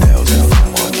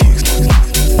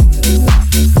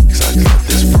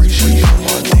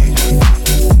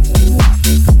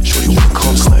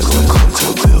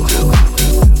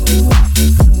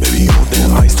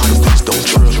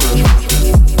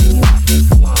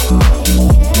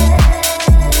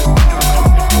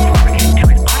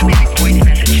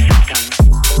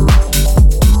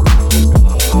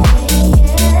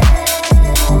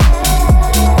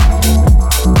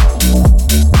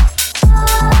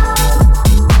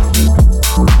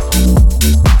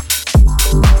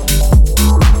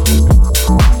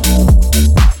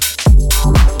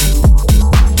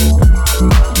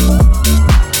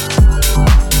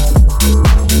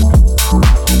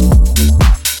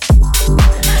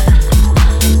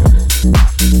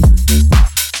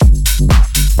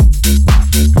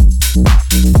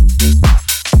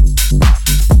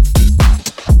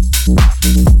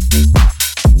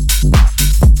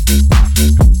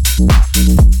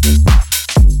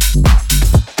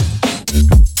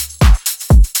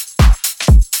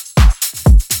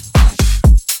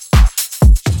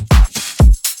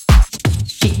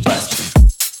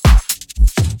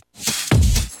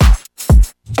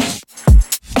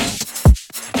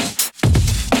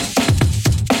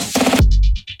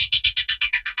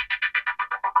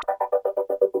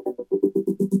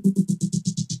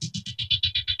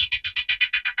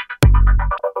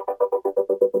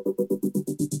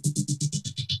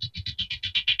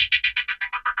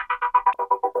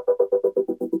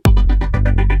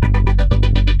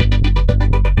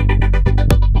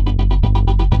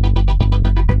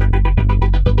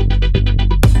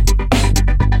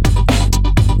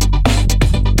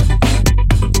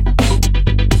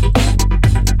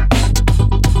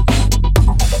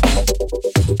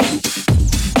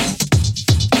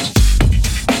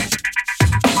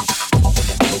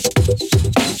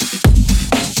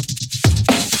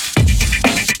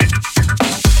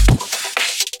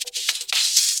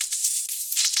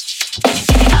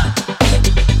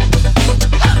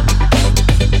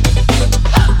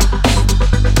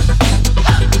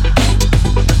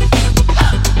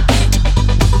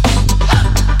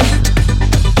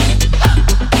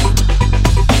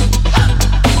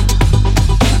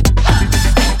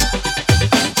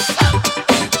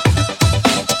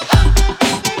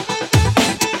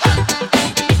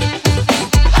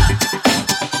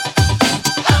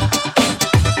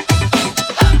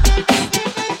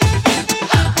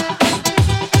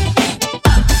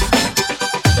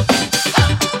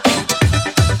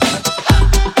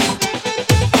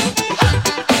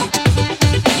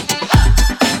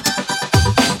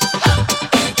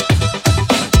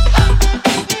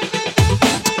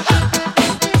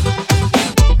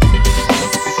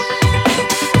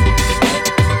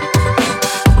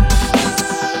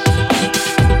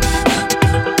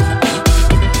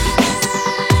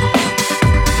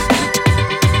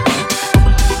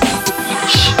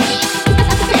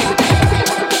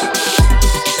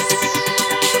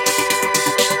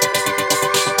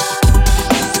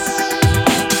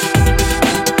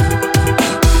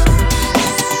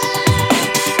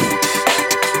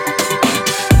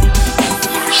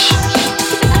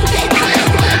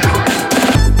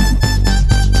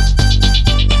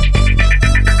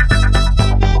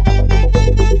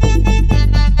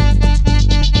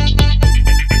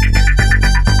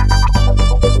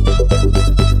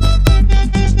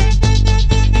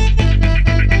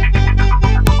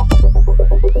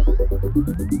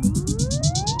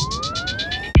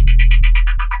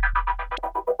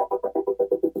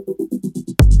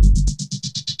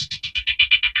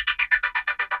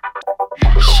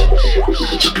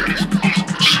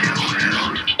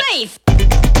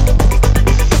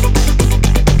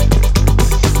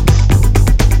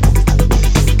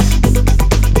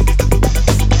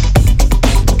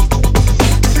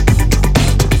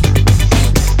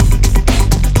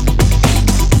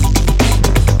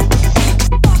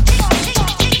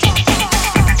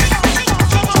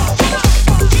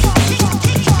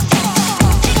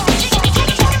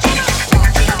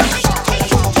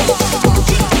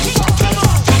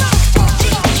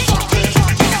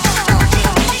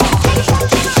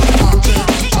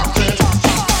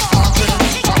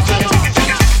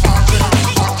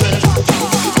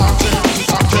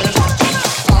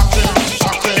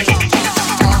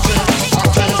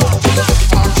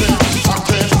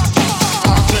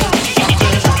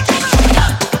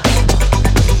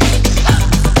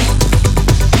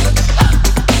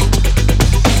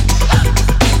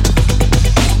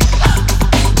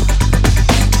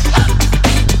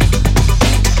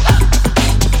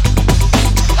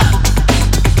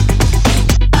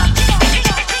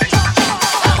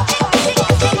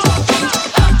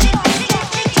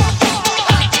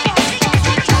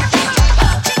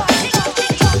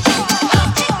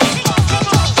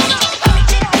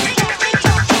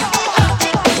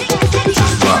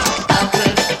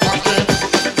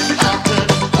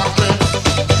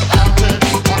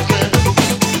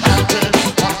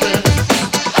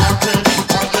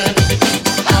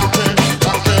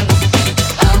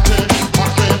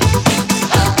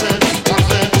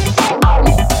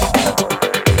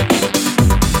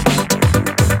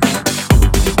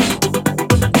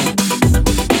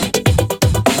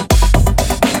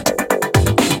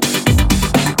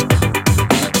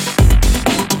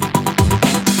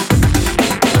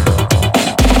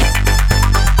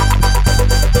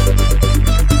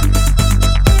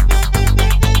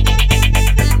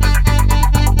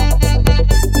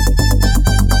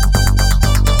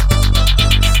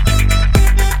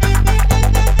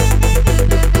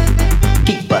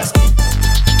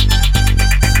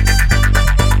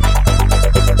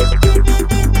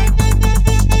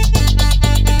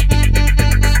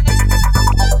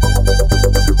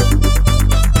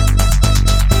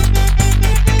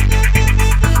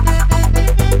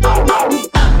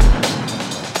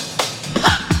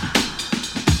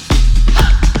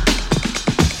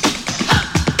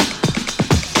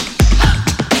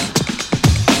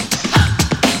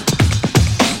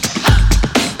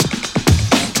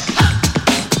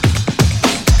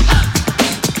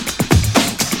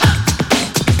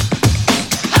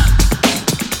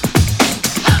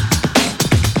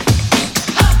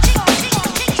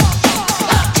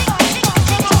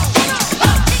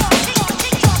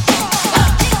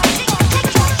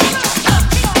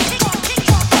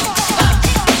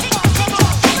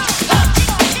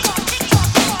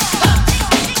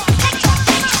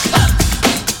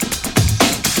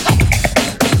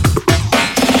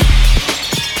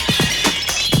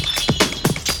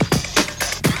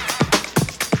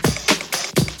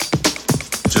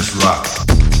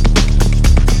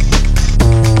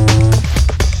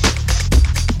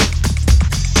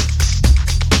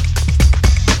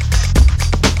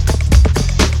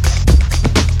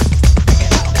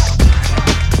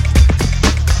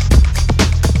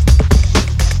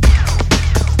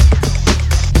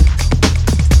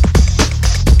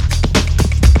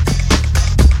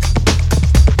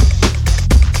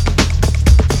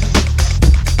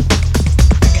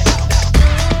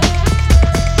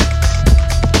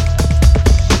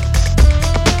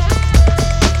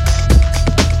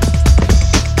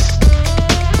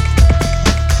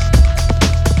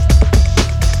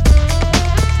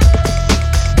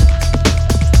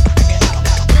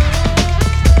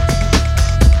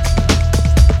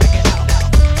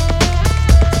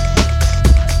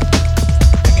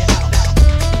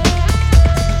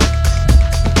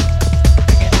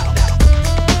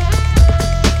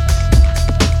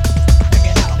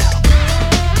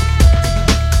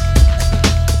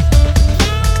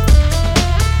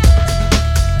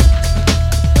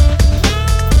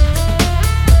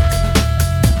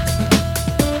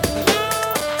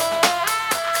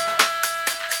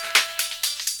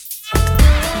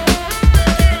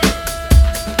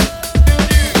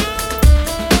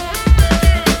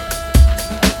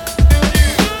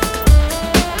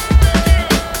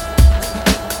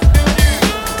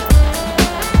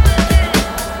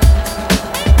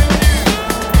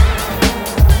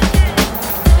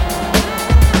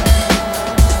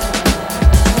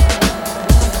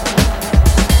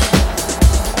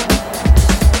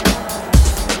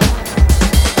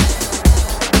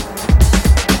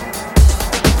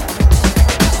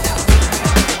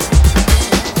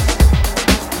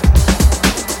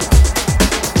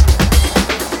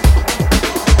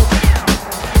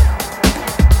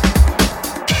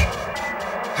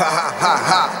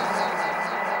Ha.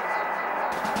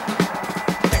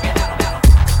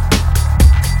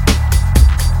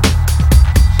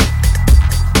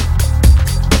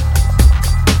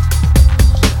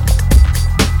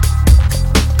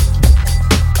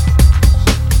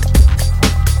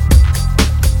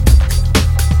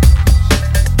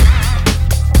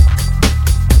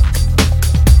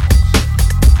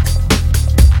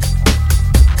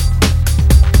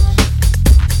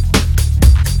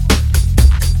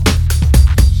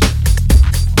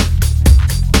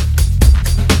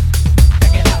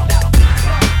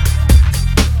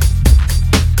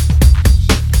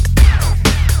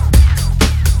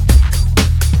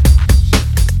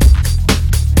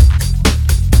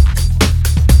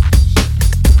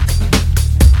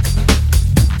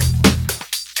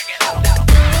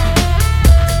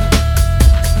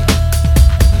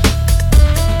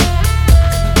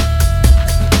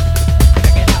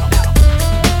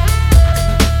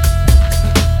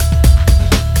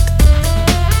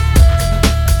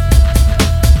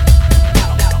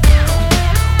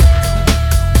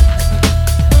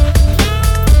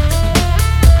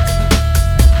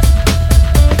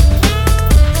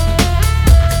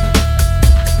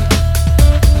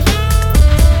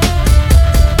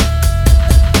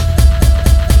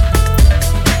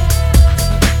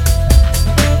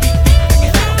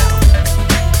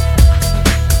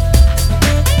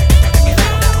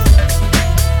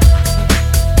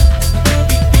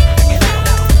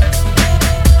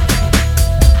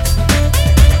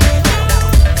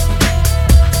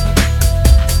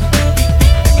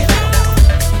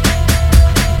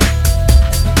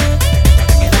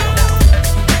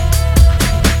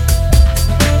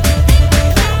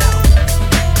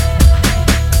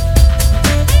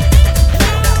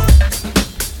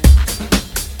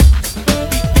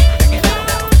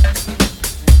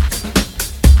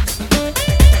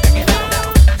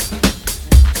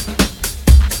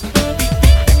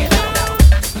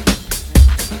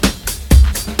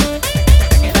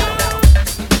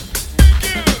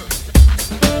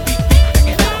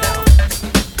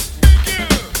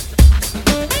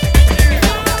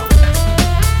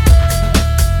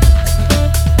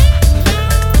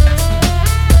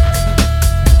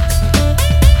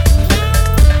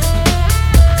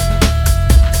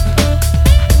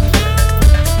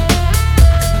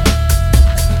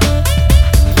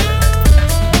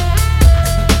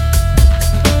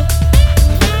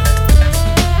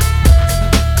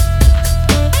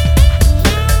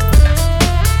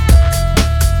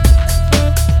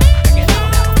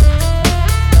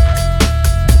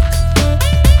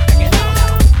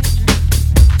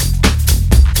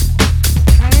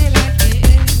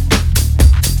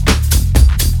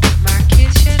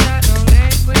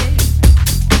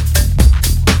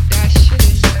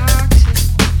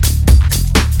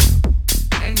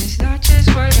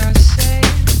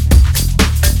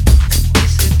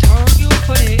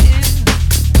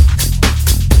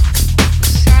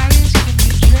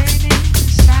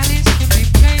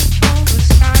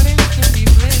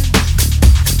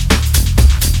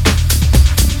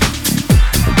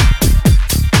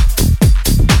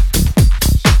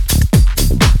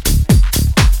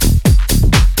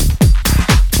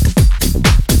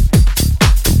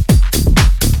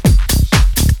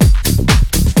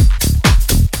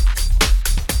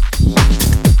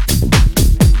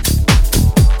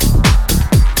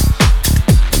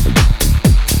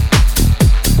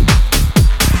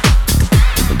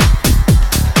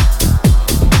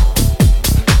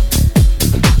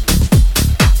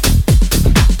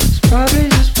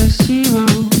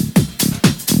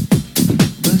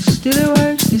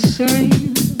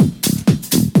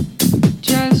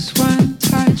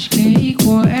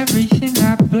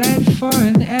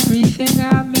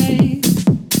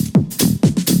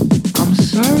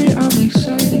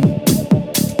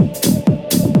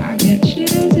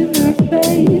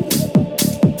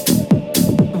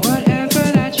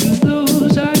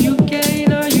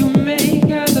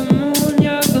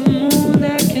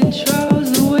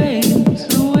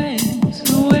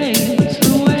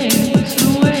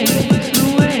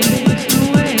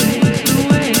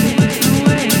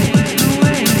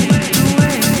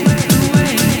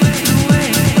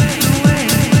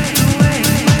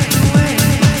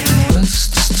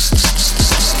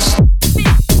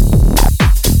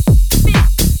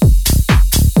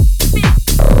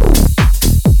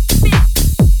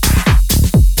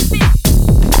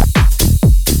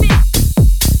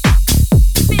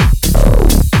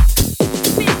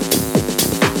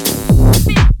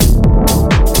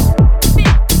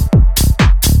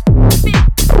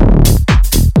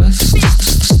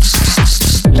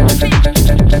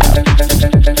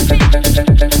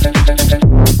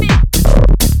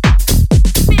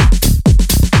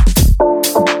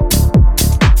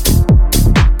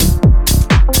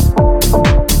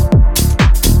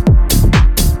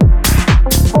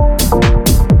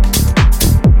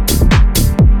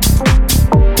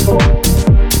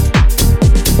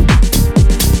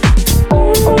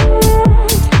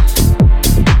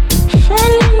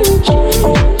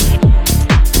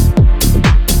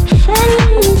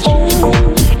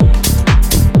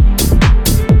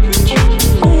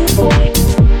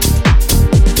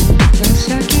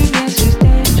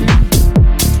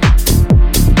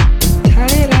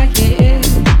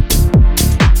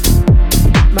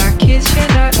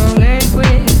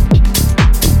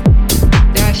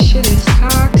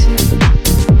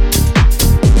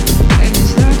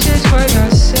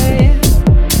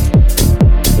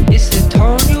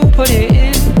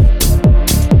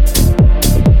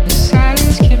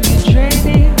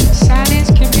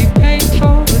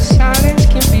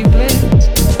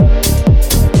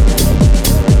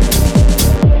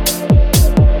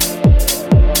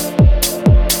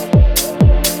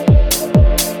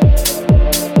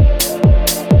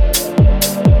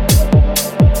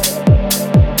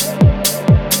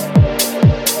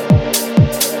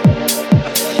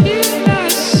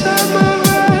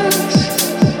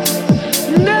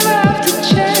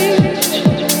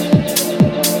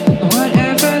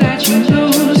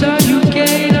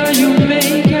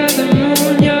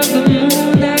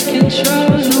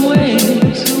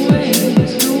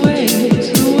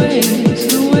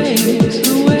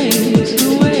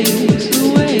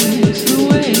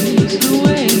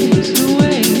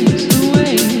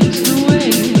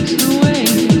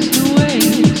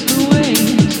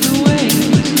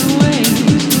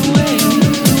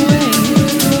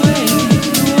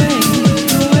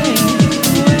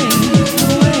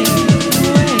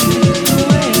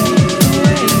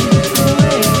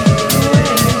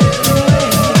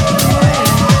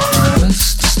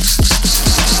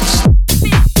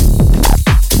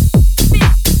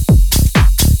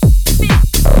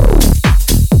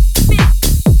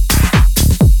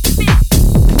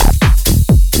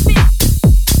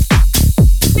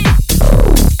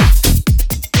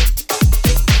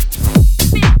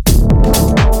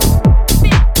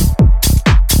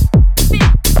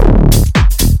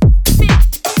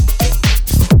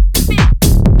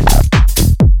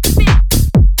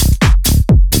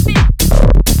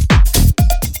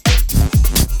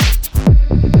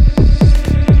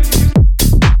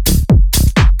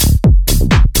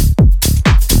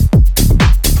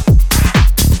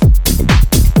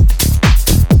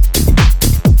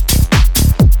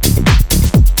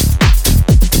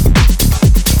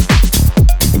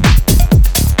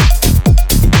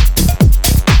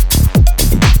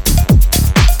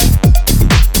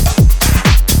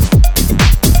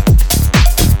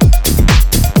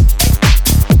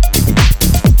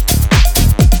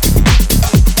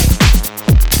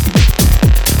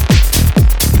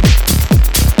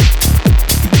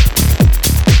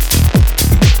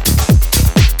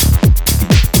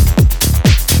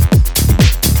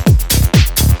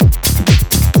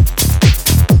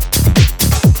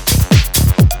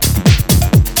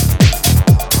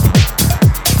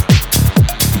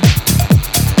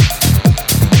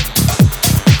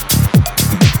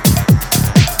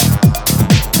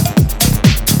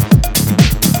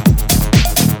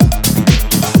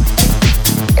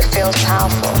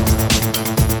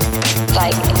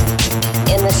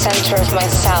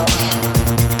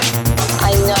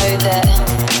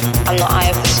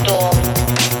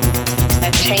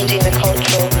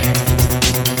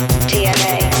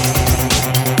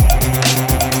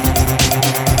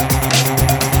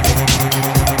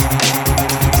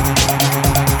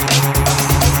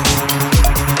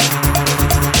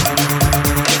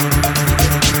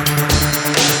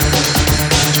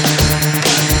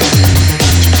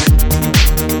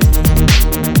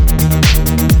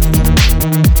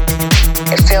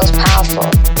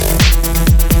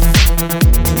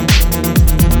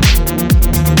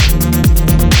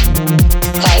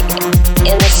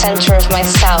 center of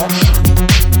myself.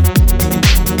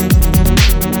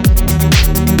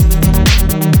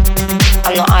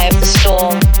 I'm the eye of the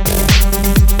storm.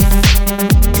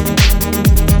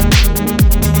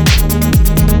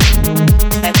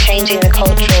 I'm changing the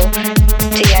cultural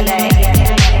DNA.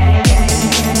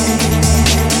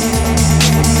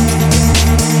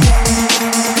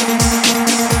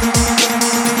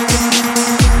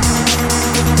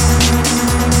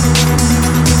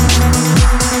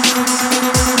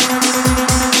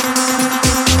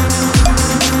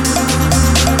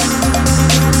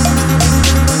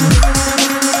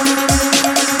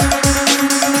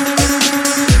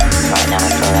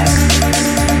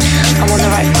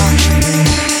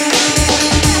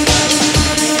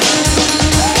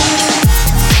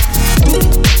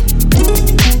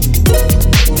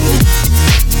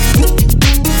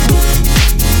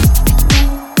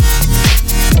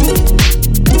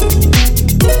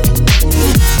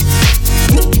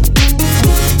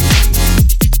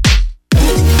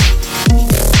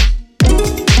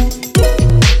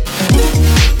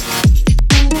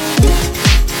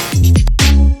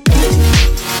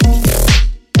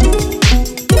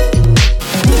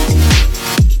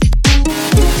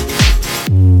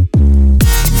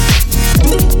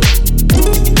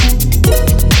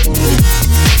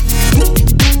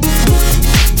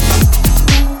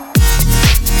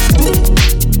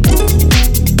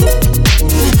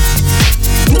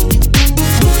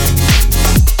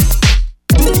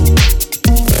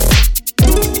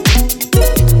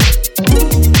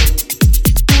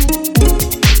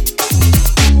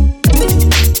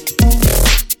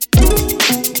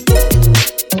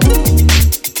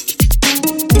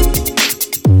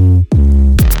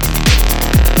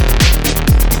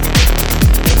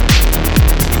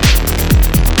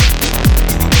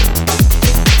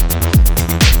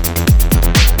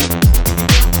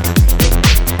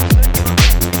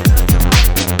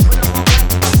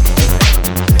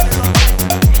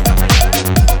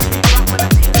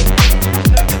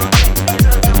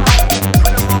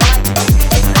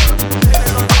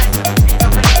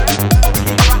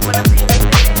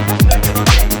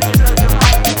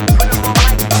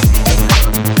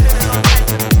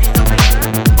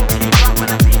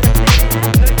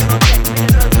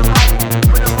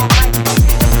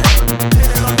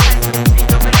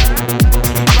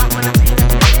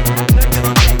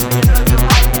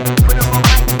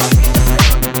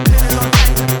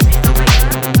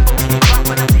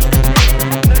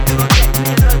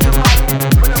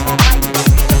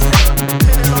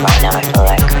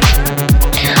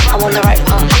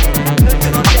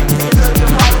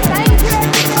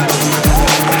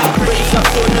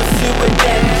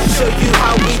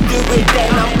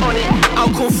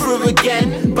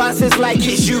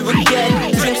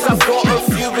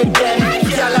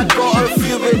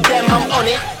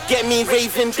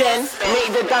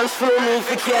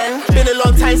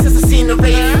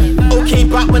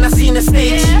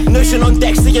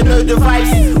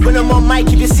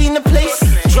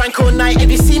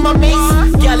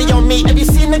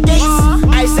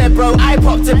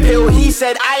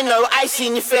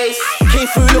 In your face, came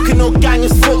through looking all gang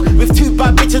as fuck, with two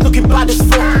bad bitches looking bad as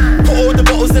fuck. Put all the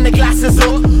bottles and the glasses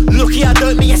up. Lucky I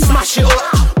don't make you smash it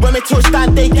up. When we touch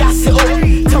down, they gas it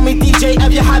up. Tell me DJ,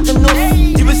 have you had enough?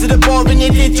 You was at the bar and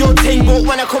you did your thing, but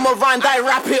when I come around, I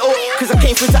wrap it up. Cause I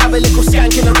came through to have a little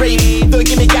skank in the rave. Don't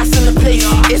give me gas in the place.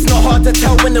 It's not hard to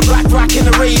tell when the black rack in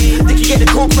the rave. Think you get the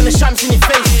coke when the shams in your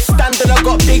face. Standard, I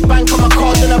got big bank on my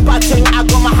card and a bad thing. I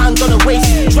got my hand on the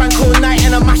waist. Drank all night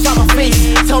and I mashed out my face.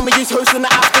 Tell me who's hosting the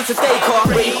after today, car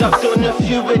race. I've done a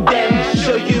few of them.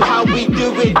 Show you how we do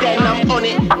it then. I'm on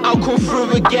it, I'll come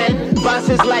through again.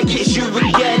 Bounces like it's you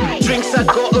again. Drinks, I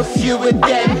got a few of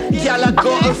them. Y'all, I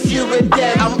got a few of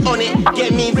them. I'm on it,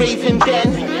 get me raving then.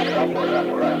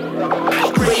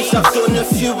 Race, I've done a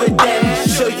few of them.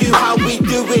 Show you how we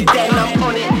do it then. I'm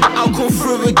on it, I'll come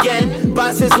through again.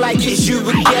 Bounces like it's you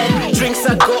again. Drinks,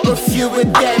 I got a few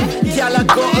of them. Y'all, I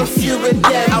got a few of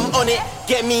them. I'm on it,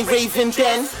 get me raving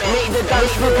then. Make the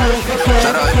dance for dance.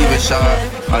 Shout out, give it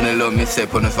shot. On a little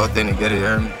mixtape on the fuck, then get it,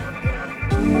 hear me?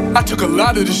 I took a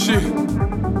lot of this shit.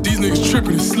 These niggas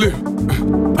tripping and slip.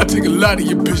 I take a lot of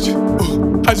your bitch.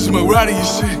 I just might ride of your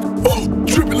shit.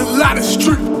 Tripping a lot of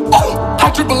strip.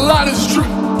 I trip a lot of strip.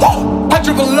 I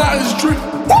trip a lot of strip.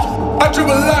 I trip a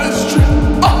lot of strip.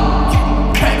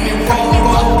 Can't me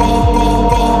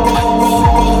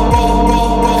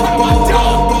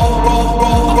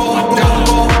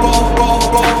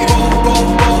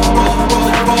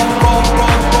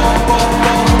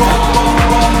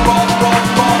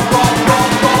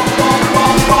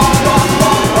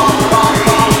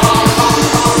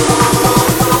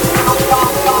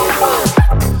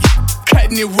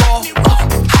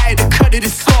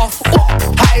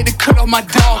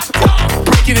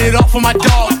off on my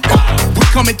dog. We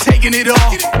coming taking it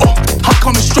off. I'm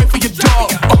coming straight for your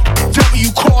dog.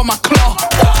 W call my claw.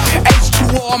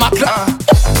 H2O on my claw.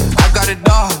 I got a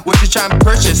dog, what you trying to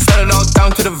purchase? Sell it all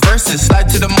down to the verses. Slide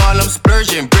to the mall, I'm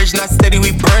splurging. Bridge not steady,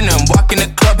 we burn them. Walk in the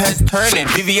club, heads turning.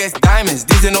 VVS diamonds,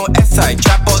 these are no SI.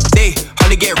 Trap all day,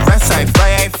 hardly get rest eye.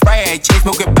 Fry eye, chase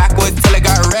smoke it backwards till I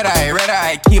got red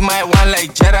eye. Keep my wine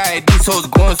like Jedi. These hoes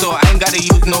going, so I ain't gotta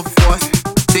use no force.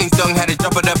 Ding dong, had to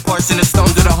drop of that portion. The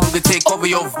stones of the hunger take over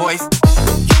your voice.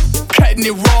 Cutting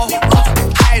it raw,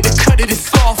 I had to cut it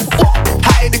soft.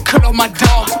 I had to cut off my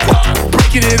dog,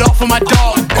 breaking it off of my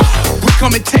dog. We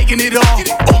coming taking it off.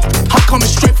 I'm coming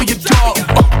straight for your dog.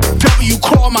 W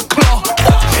call my claw.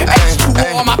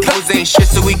 H2O on my claw. Ain't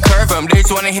shit, so we curve them. They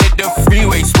just wanna hit the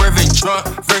freeway, swerving drunk.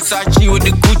 Versace with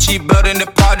the Gucci belt and the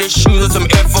powder shoes with some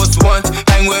Air Force Ones.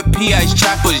 Hang with P.I.'s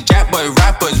trappers, jack boy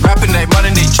rappers, rapping like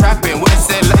modern day trapping. When I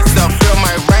say lights up, feel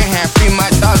my right hand, free my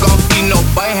dog, don't feed no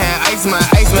bite hand. Iceman,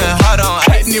 hard on.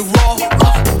 Cutting it raw,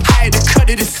 I had to cut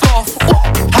it soft.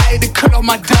 I had to cut off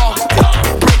my dog,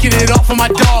 breaking it off of my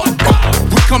dog.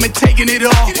 We coming taking it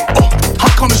off.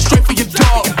 I'm coming straight for your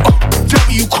dog.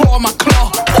 W call my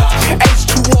claw.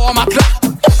 H2O on my claw.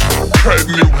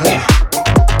 Cutting it raw,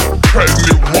 cutting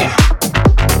it raw,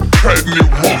 cutting it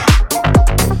raw,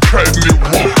 cutting it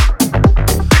raw,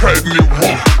 cutting it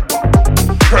raw,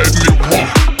 cutting it raw,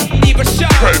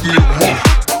 cutting it raw,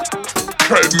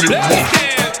 cutting it raw.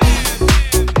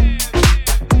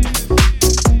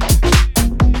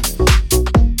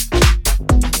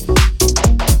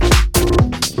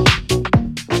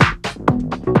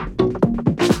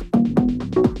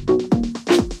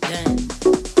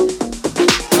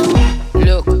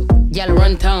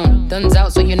 Guns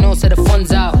out, so you know, so the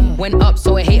fun's out. Went up,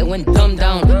 so I hate it, went dumb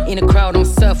down. In the crowd, I'm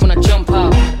surf when I jump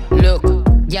out. Look,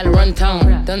 y'all run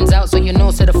town. Guns out, so you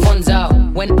know, so the fun's out.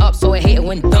 Went up, so I hate it,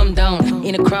 went dumb down.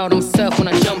 In the crowd, I'm surf when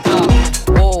I jump out.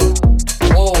 Whoa,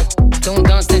 whoa, don't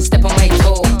dance, then step on my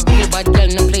toe. Real bad girl,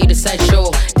 no play the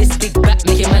sideshow. This big back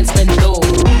make your man spend dough.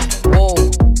 Whoa,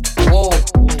 whoa,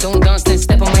 don't dance, then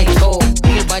step on my toe.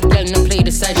 Real bad girl, no play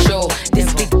the sideshow.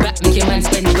 This big back make your man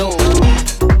spend dough.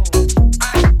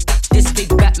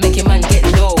 Make your man get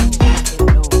low.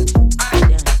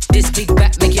 This big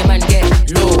back make your man get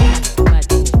low.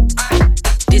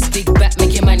 This big back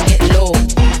make your man get low.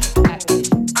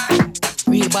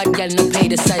 Real bad girl no play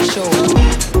the sideshow.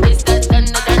 Is that done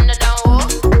oh?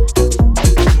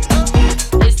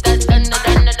 Is that done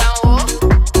oh? Is that done oh?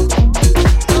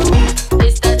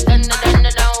 Is that done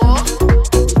oh?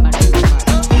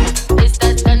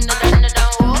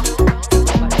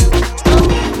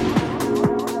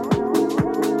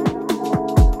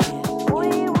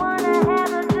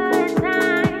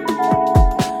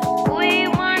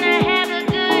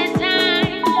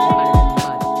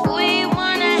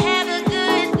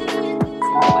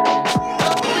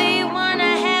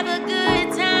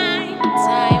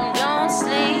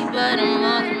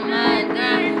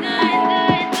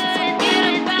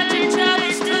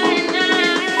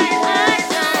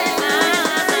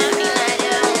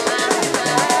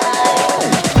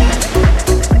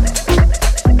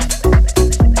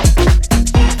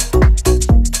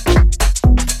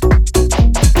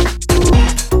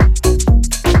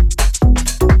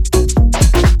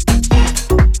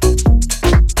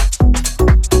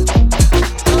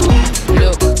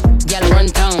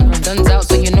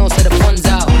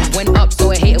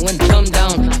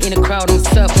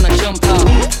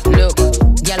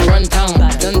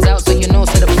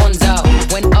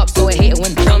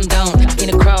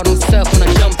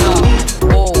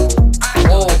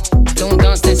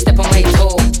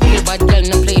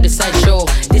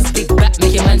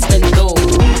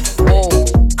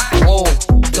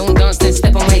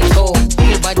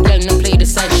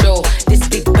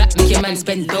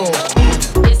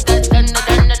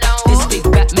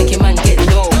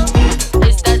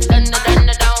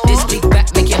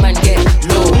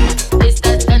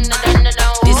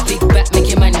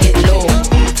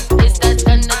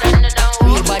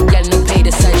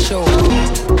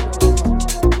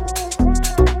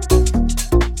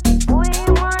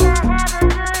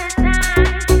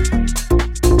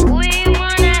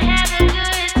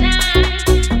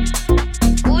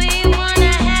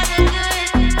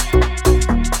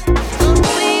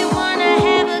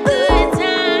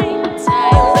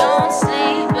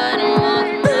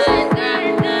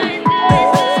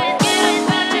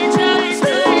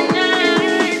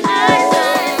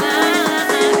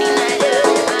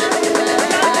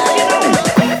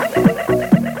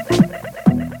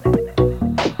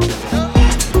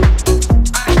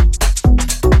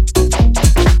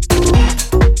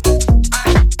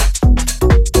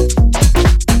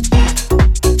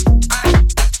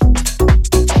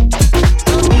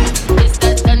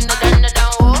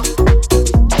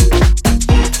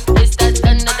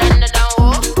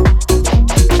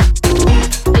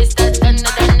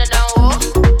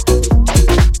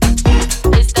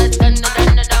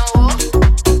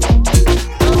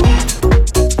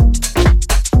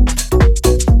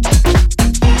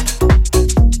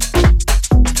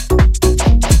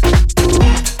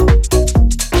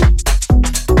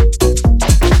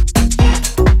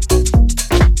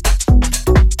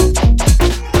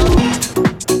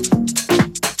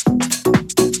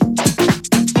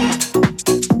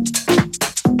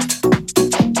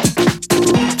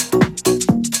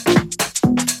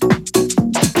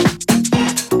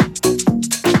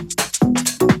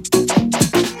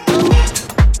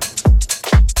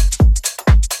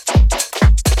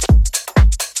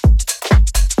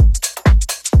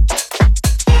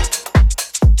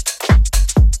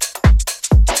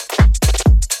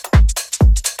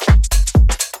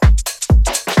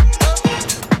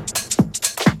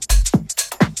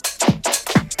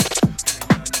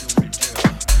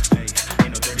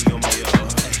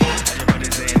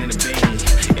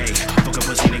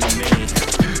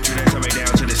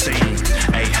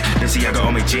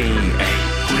 jean. Ay,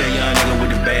 who that young nigga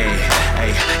with the bag?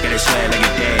 Ay, got that swag like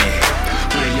a dad.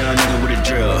 Who that young nigga with the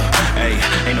drill? Ay,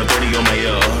 ain't no 30 on my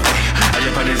I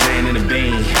just put his hand in the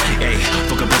bean. Ay,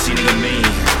 fuck a pussy nigga mean.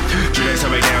 Drew that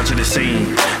right down to the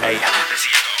scene. Ay, let's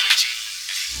see it go on my jean.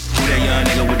 Who that young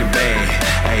nigga with the bag?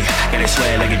 Ay, got that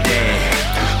swag like a dad.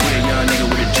 Who that young nigga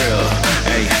with the drill?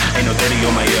 Ay, ain't no 30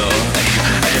 on my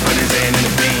I just put his hand in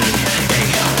the bean. Ay,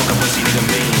 fuck a pussy nigga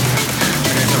mean.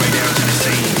 Drew that right down to the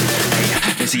scene.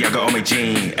 Ay, let's see I got on my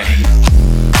jean. Ay.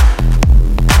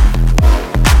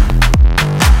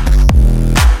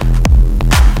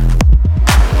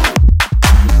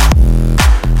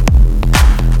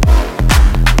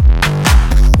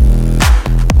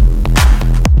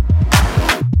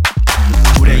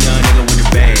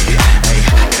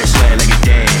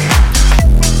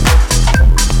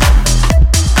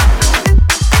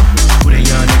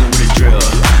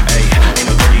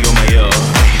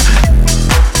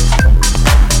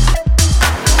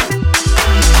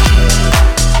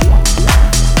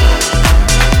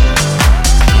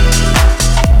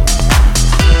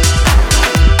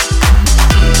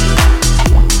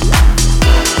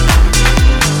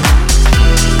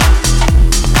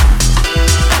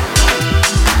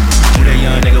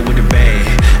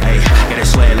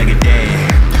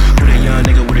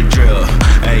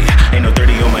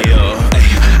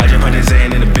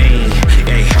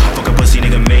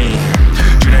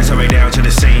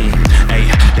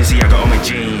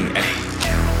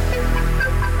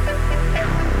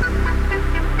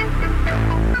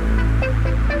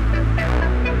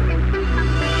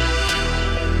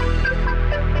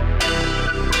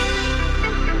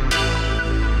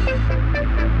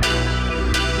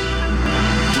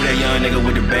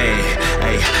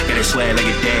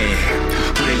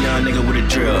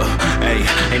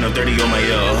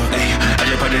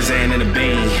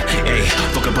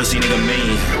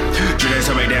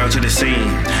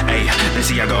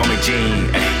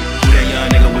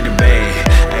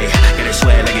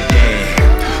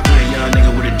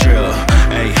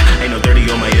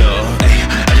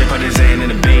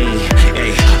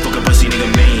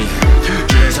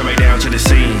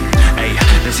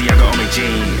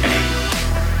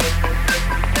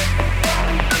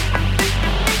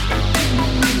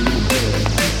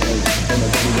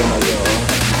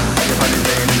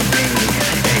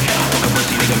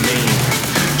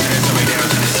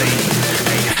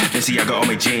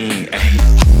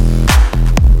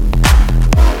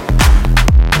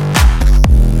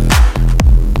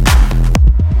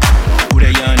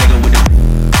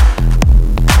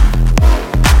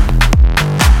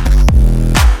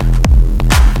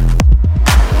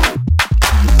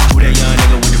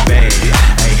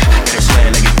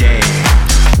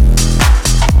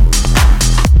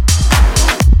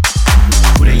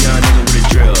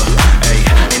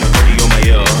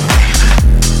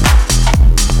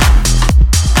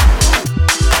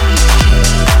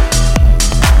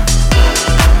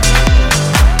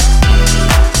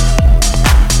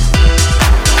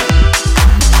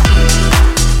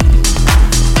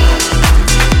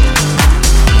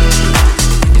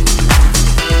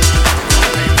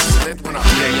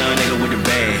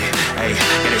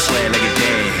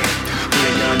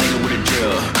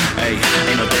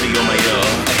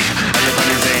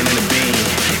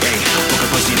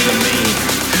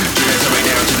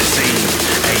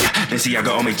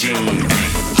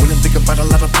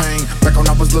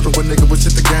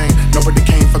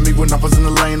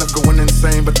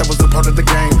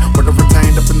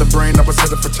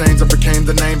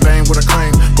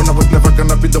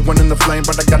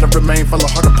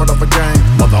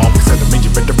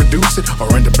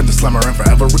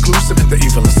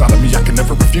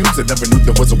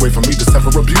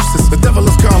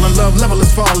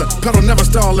 Pedal never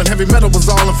stalling, heavy metal was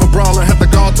all in for brawling. Had the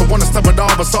gall to wanna stop it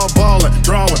all, but saw ballin',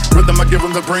 drawing. Rhythm I give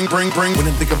him the bring.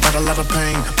 Wouldn't think about a lot of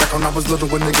pain. Back when I was little,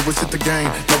 when nigga was hit the game.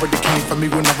 Nobody came for me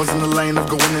when I was in the lane of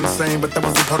going insane, but that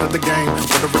was a part of the game.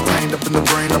 Would've retained up in the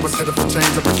brain, I was headed for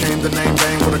change. I became the name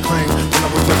bang with a claim. When I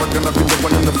was never gonna be the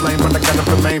one in the flame, but I gotta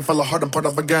remain full of heart, I'm part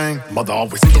of a gang. Mother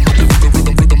always.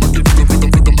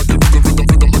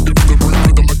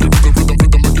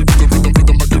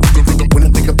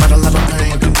 Wouldn't think about a lot of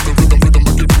pain.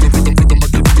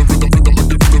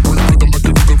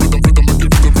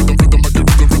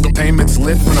 Payments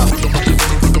lit when I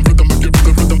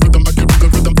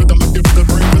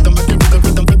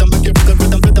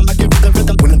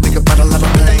wouldn't think about a lot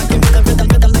of pain.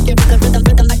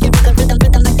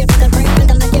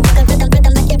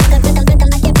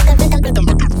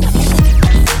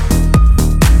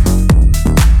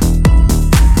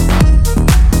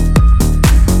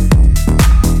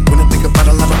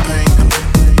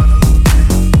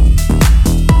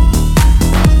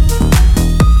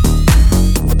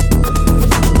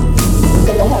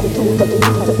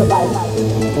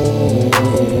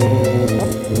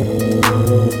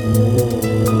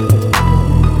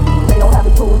 They don't have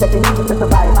the tools that they need to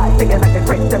survive. Thinking like they're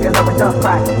crazy, they're low and dumb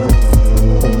cry.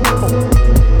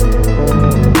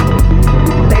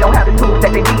 They don't have the tools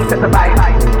that they need to survive.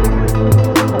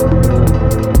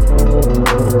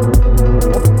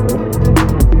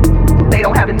 They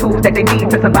don't have the tools that they need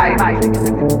to survive.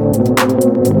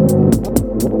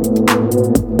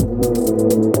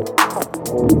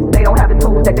 They don't have the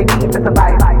tools that they need to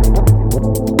survive.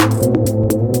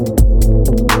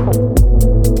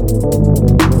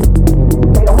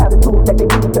 They don't have the tools that they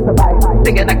need to survive.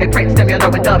 Thinking like they're crazy, they're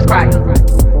low and doves cry.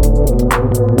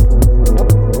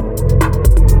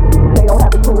 They don't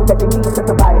have the tools that they need to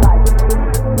survive.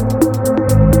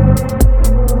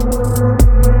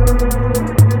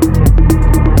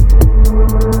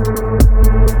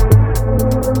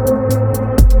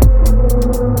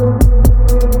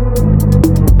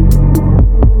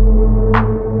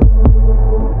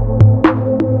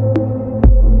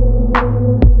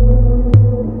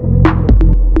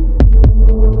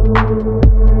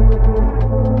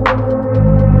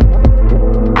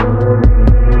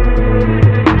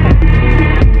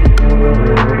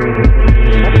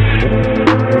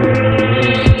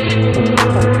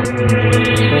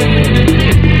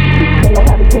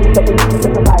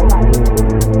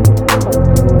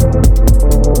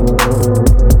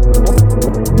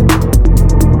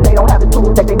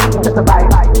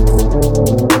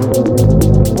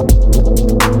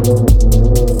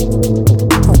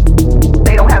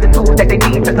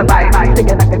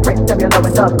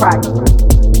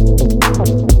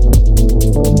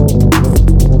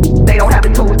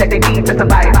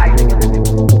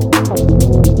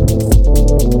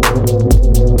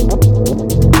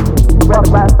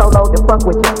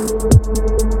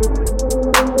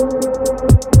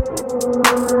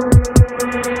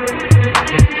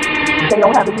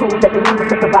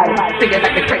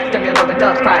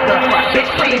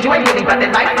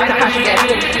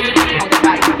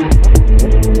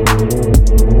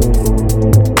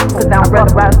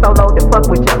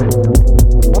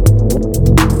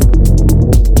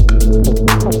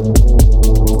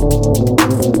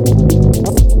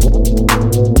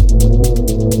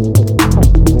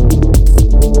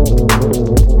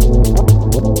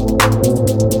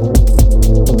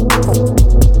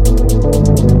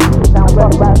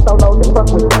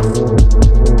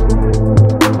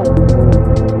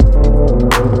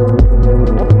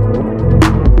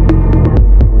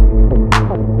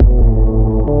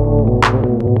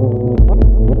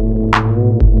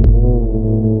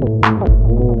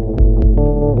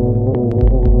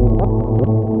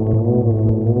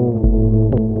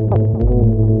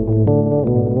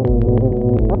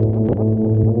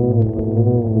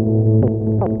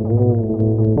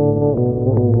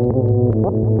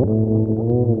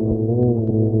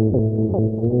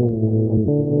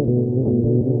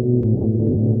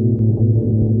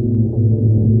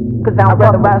 I'd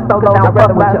rather ride solo, I'd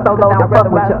rather ride solo, I'd rather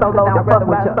ride solo, I'd rather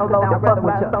ride solo, I'd rather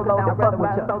ride solo, I'd rather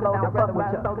ride solo, I'd rather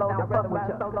ride solo, I'd rather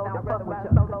ride solo, I'd rather ride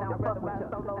solo, I'd rather ride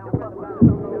solo.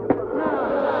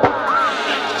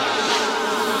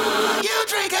 You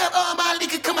drink up all my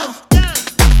liquor, come on.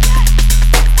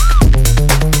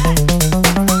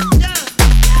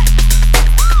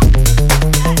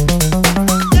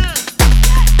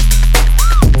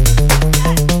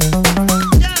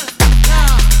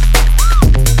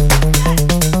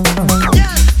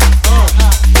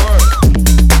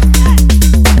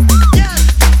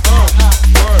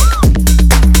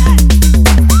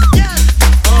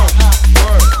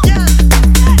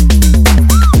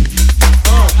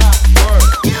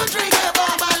 Drink up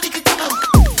all my liquor.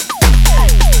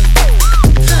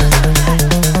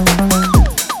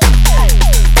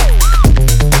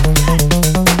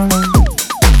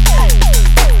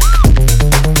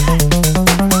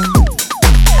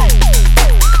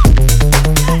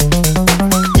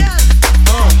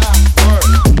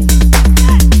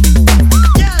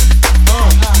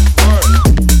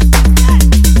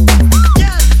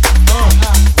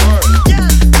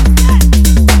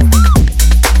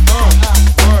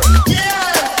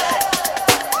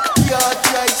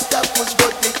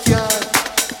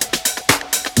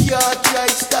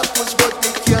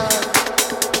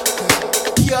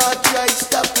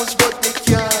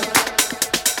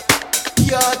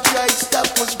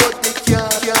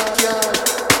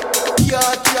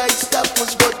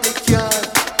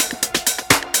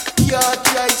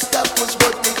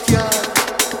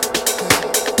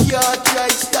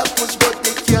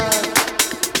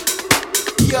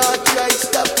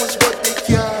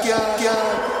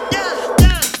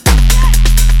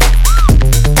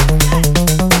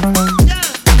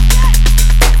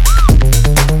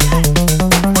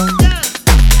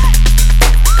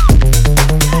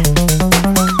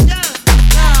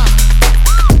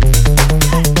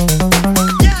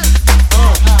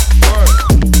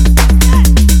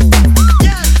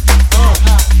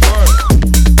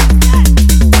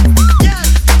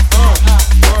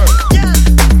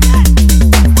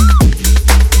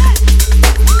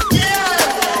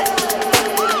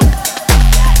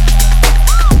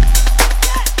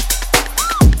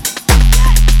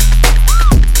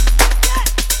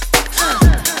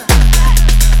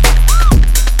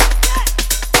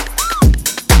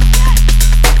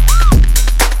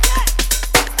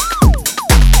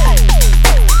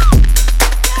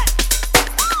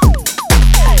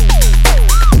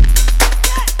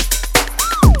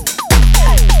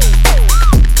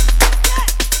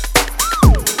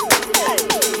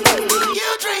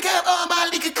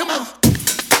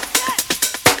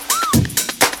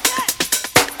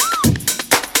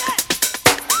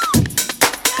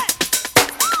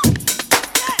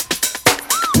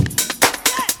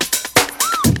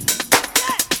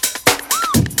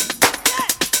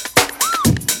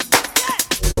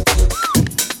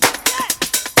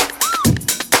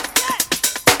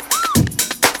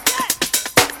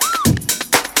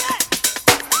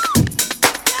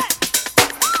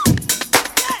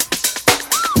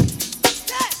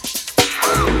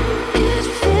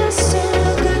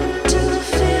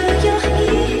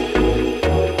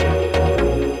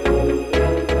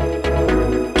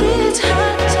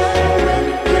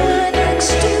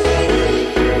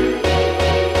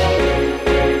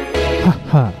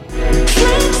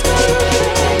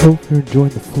 Hope you're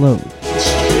enjoying the flow.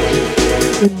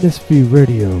 In this V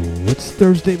Radio, it's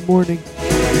Thursday morning,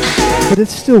 but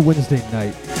it's still Wednesday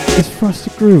night. It's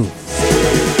Frosty Groove.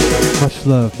 Much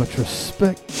love, much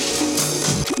respect.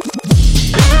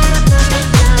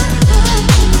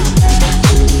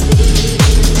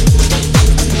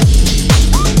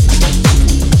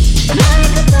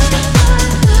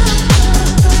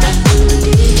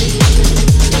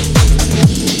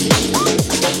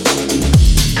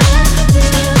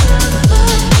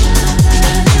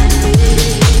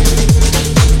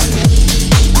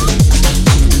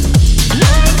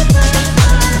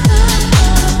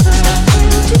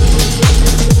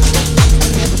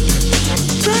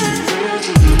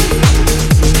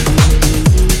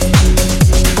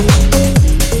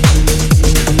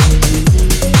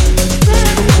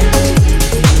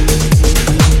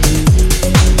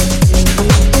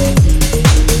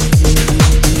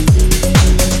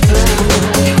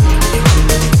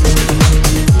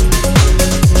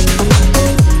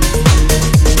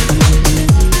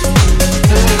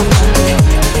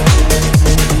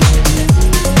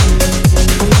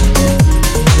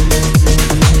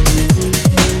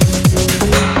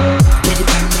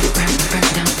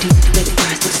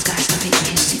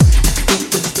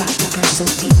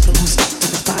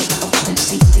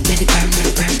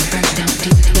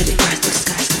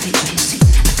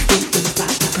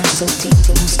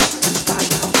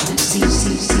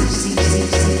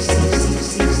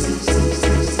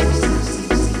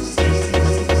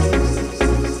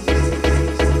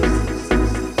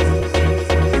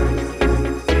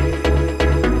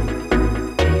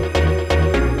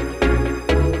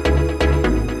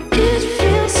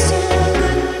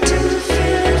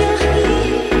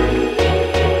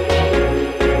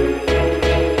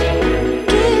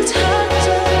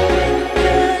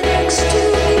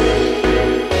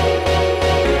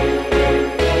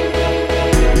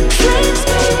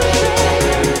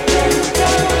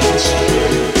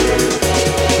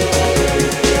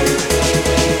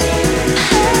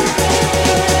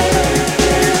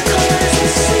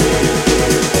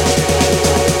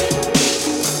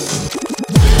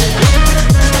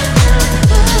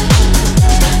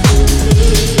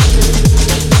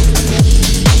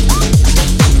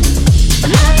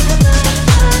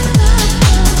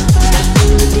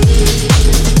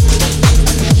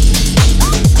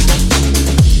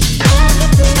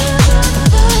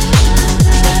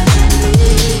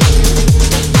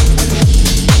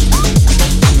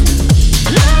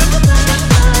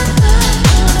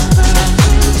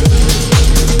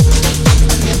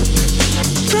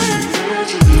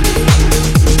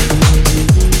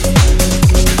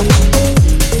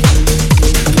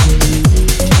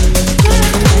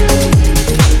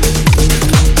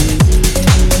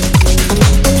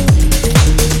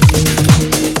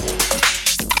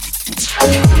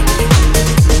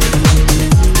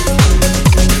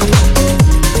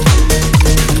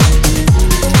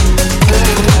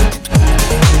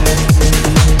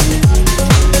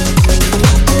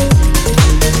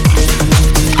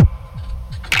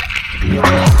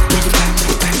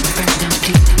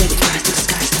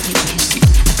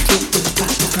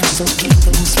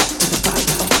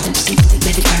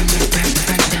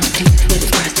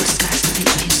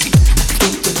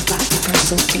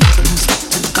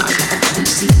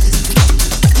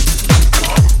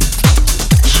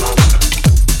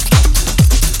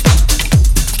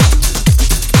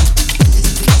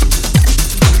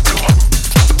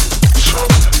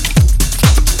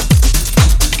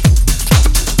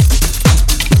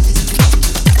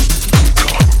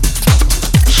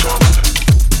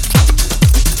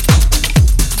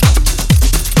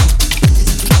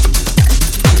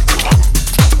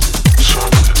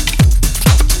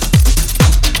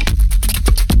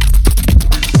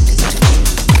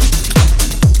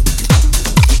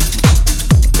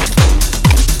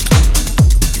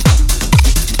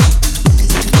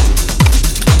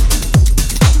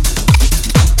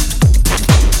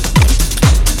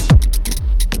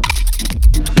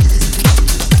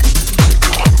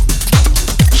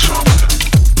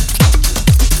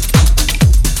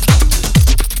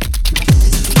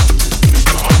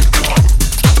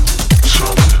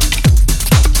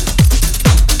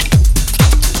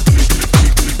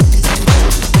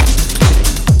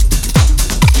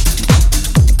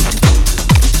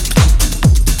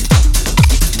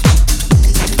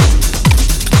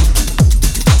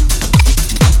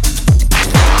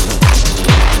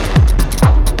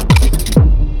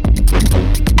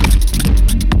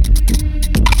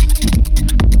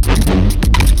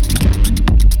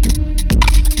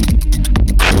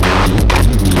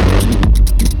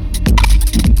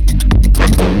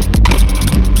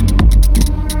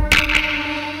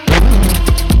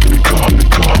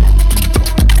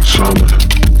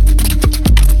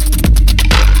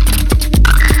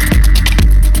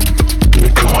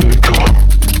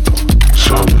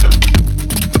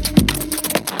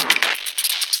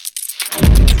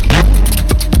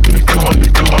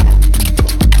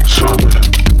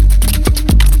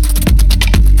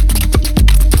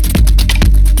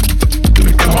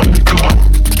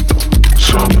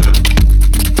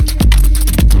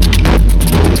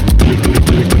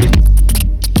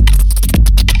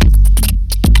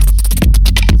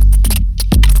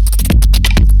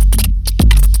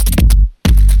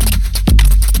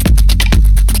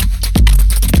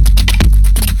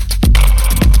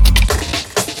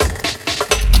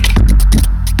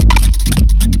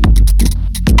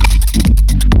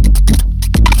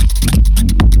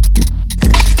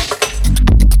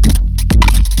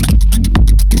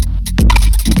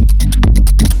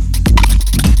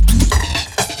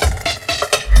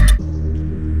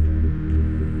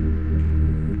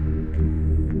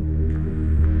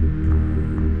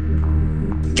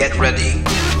 Get ready.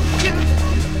 Get ready.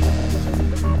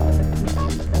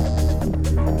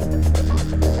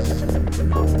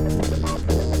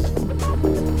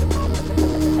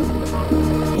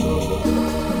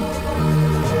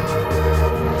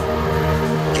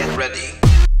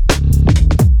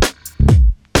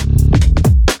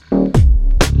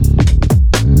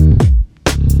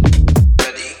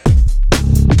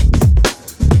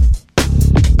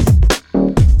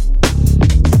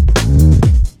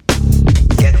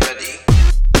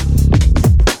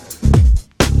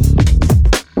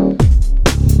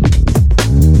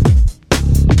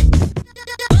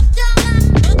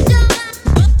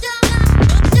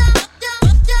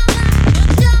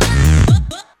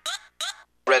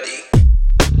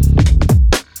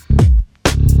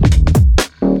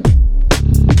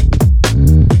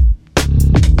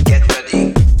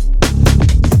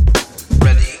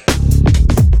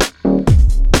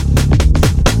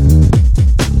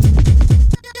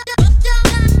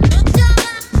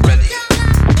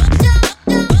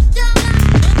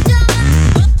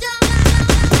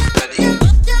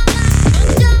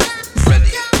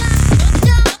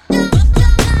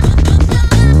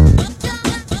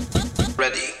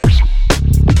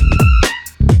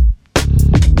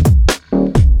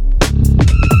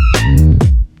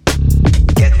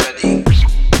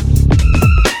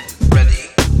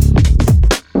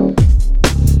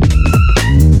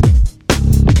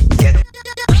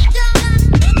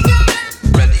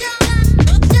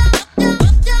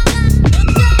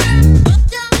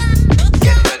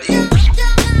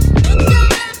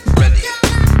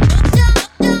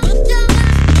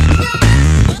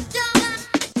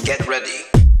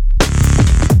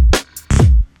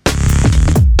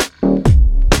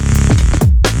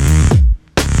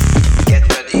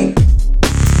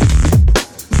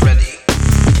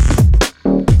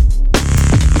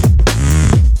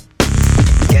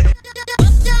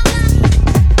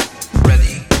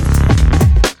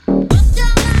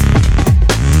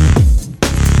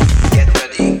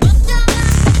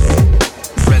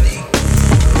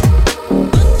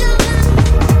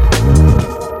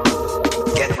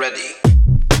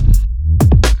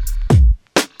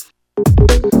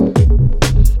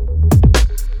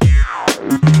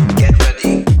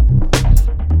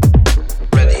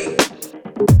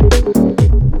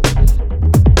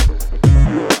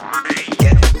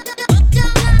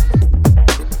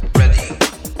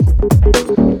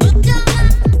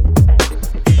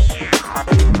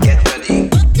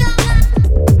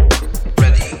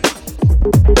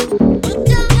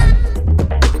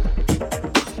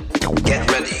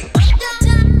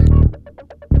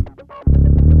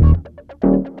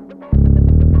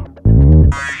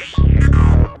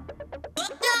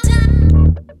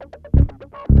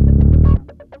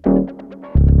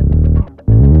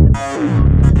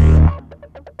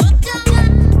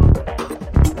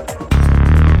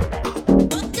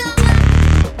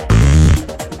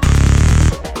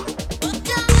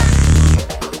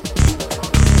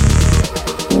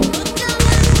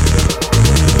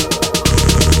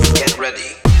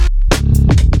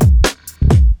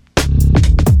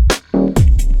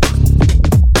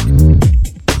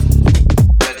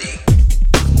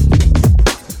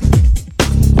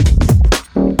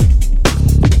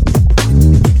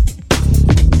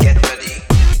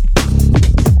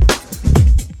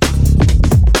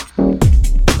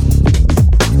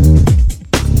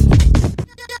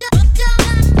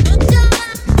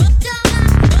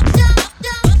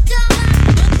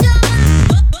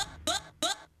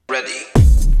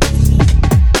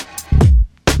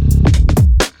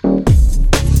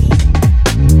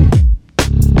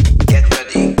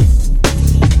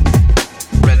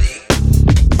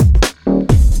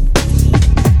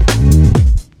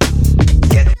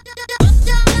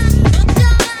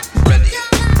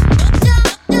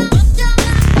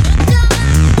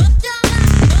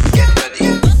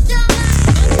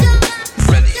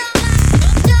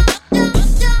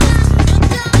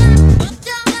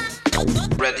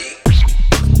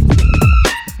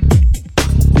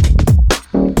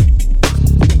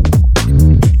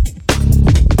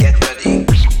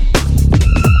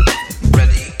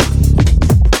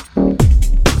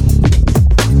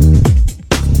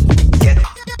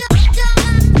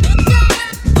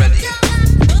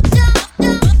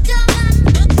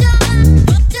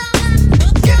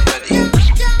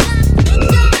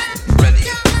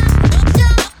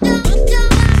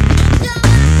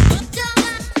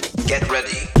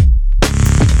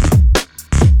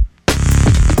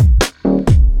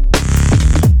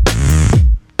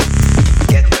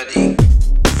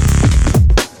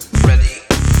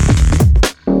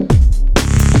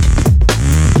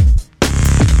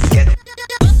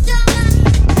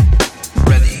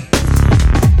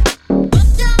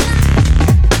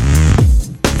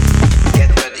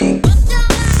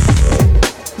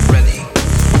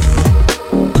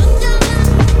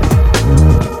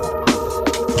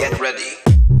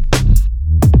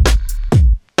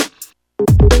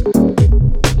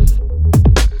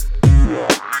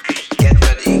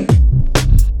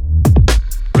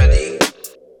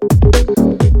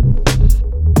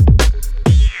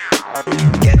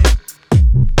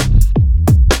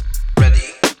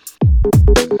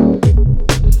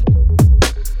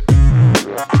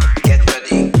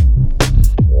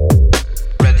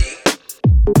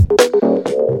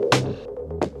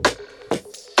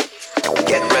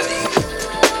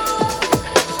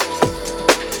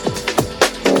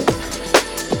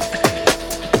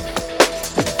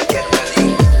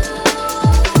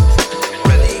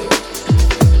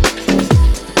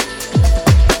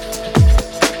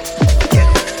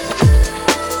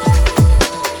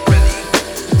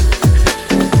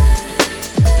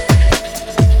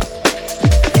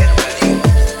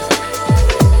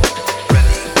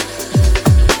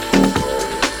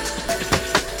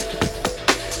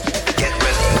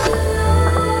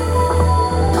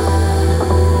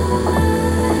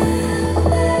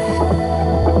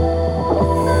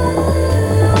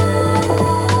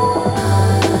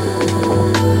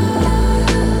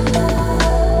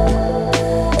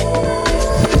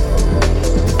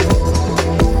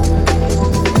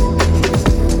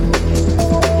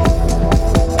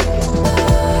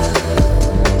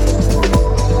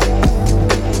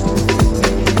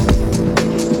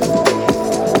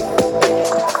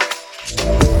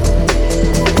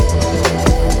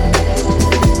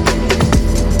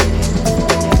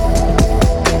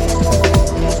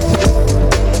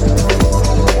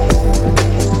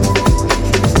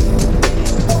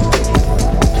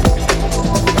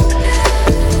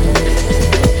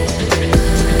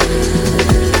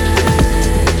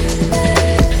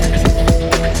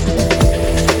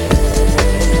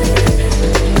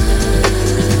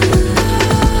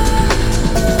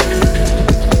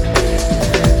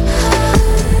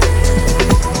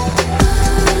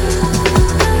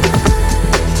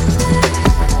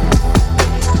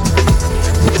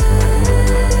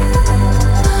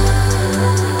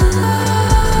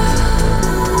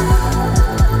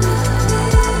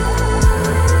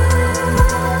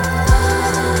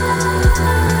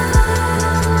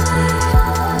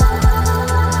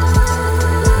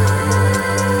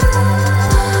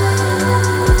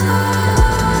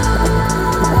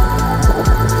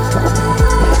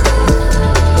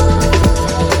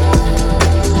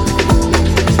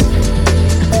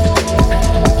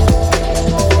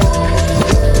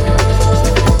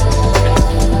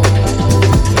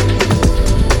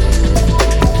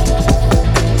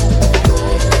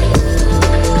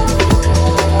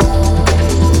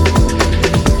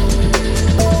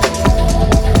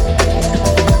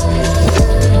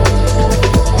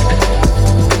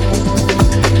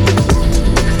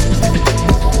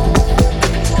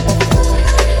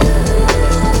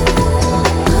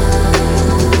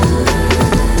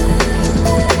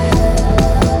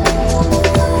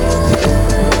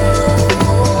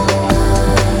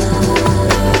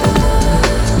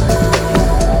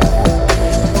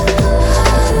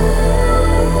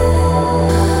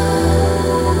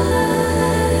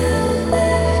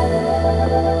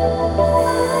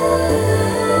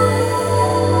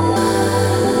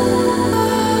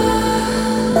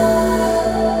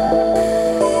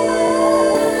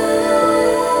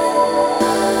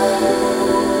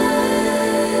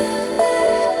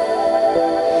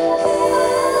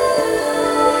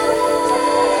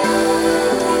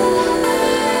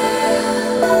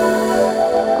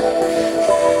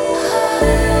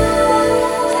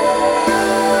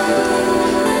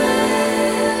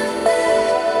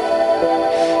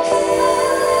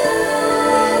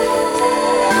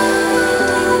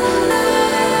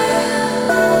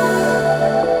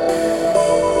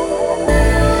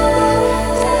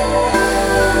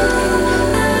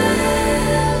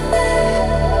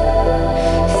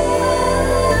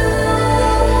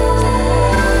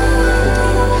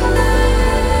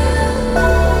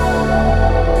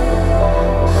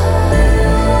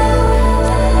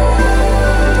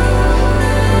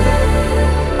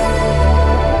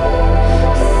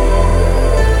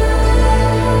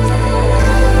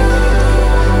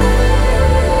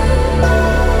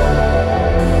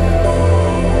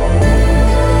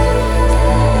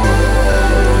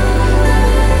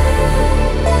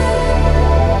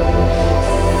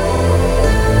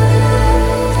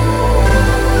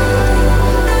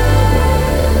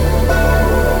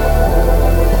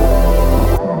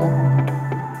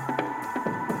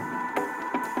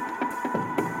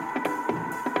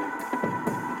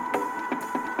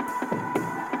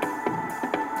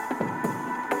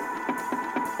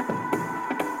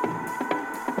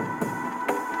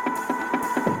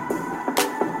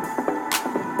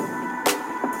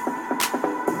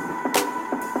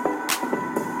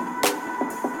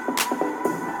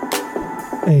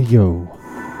 Ayo.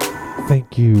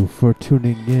 Thank you for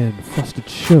tuning in. Frosted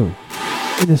Show.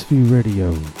 NSV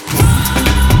Radio.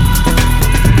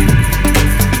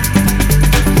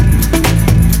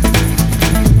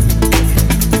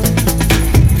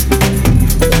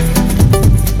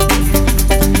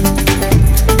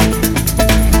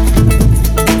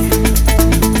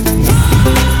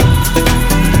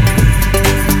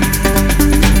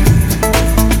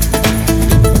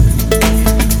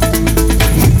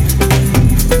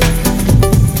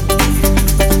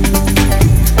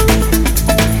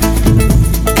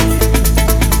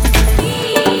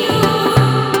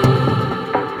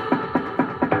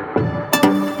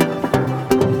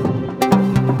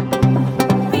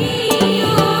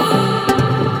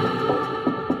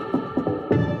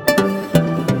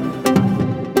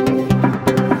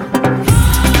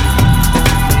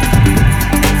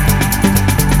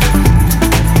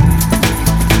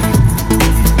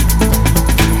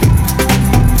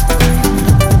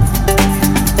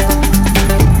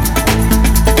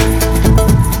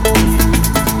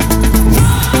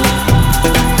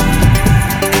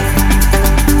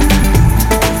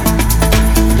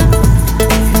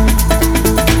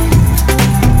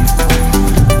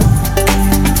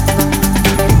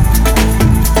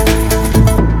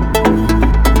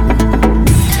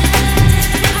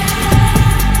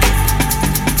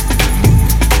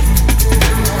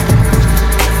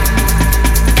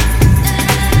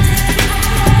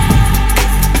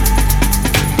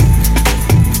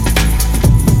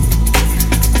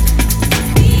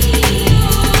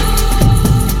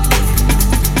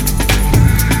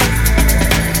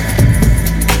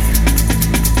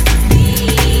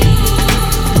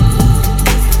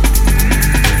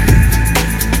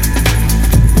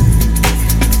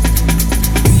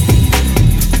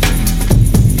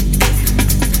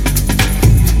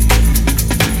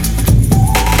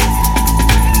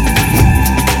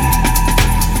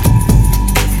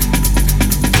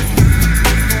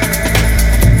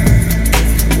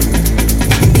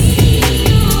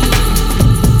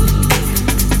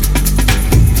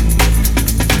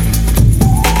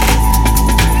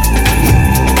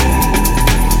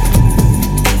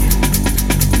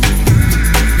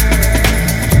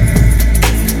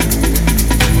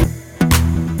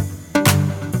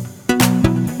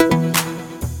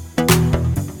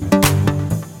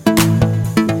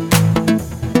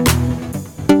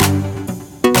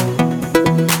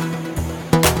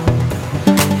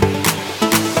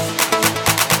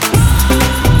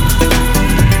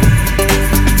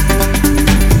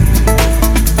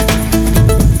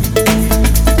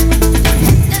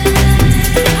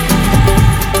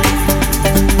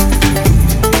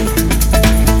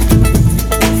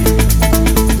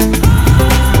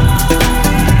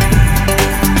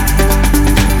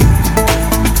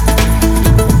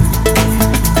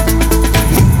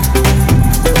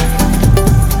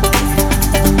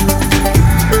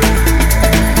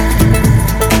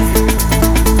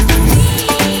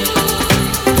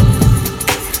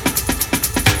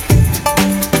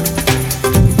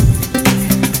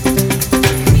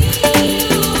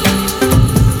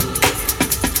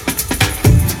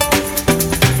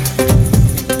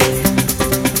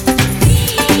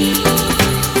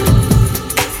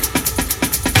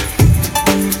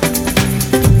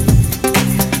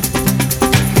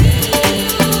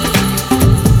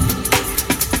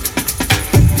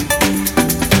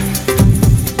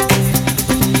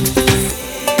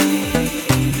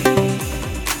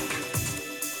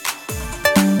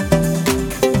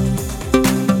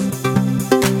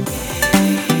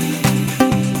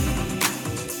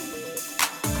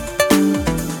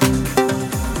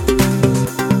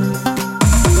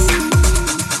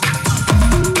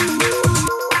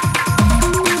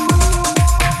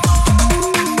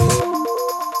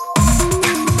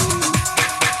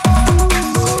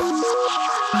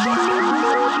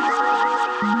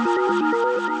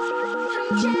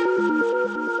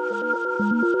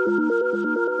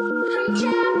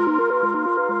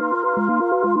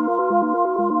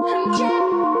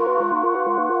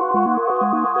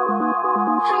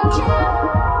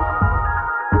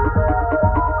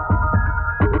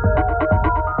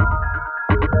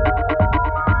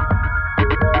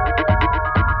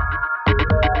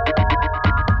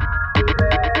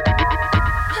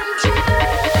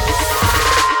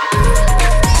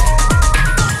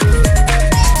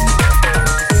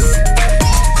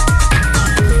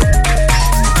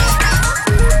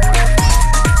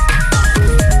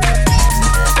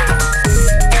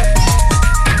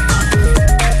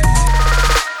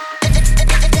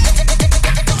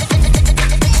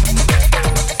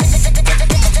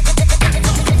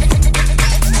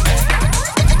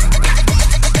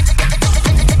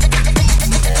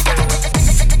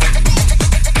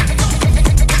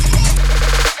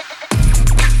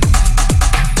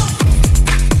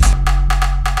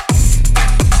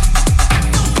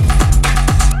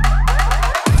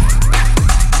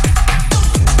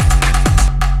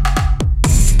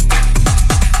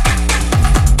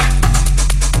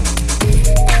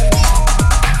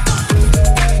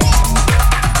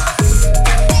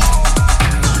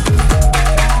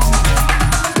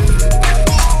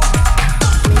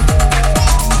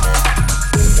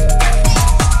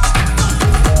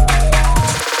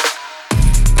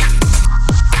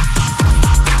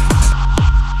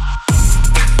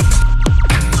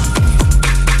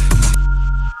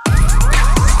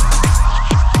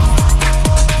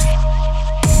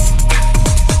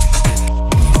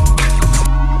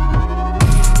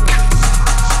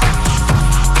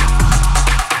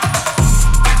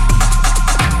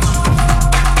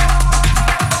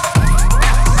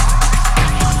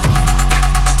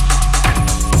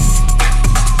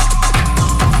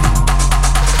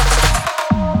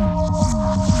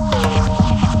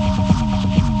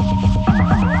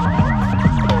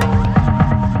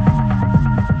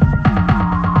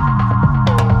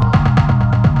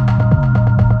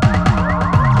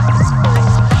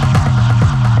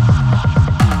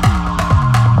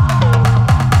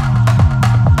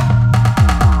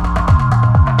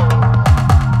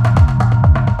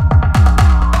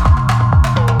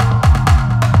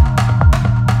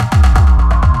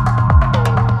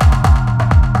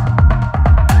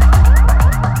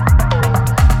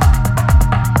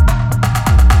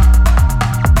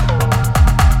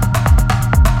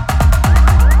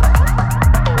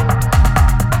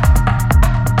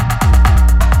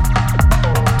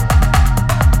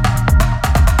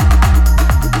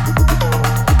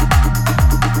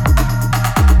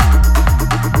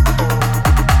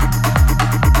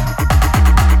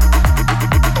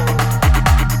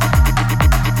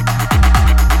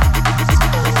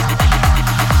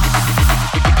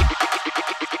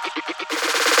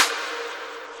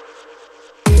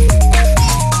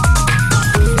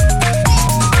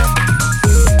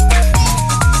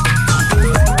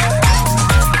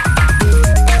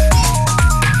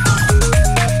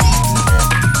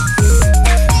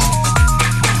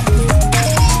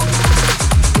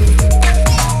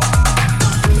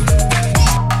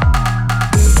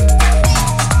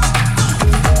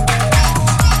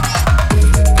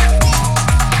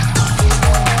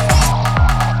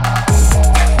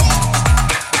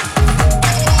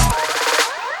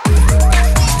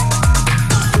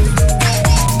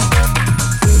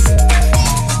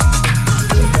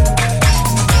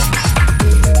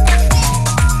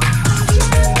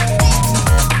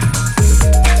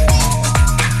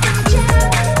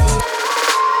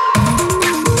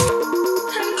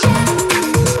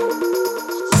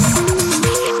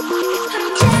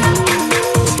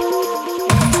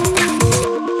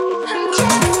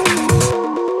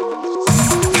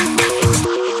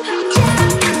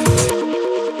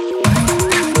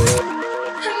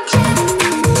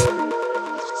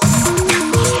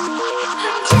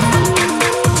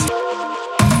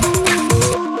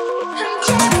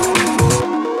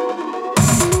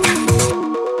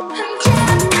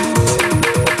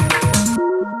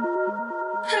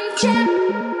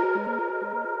 Oh,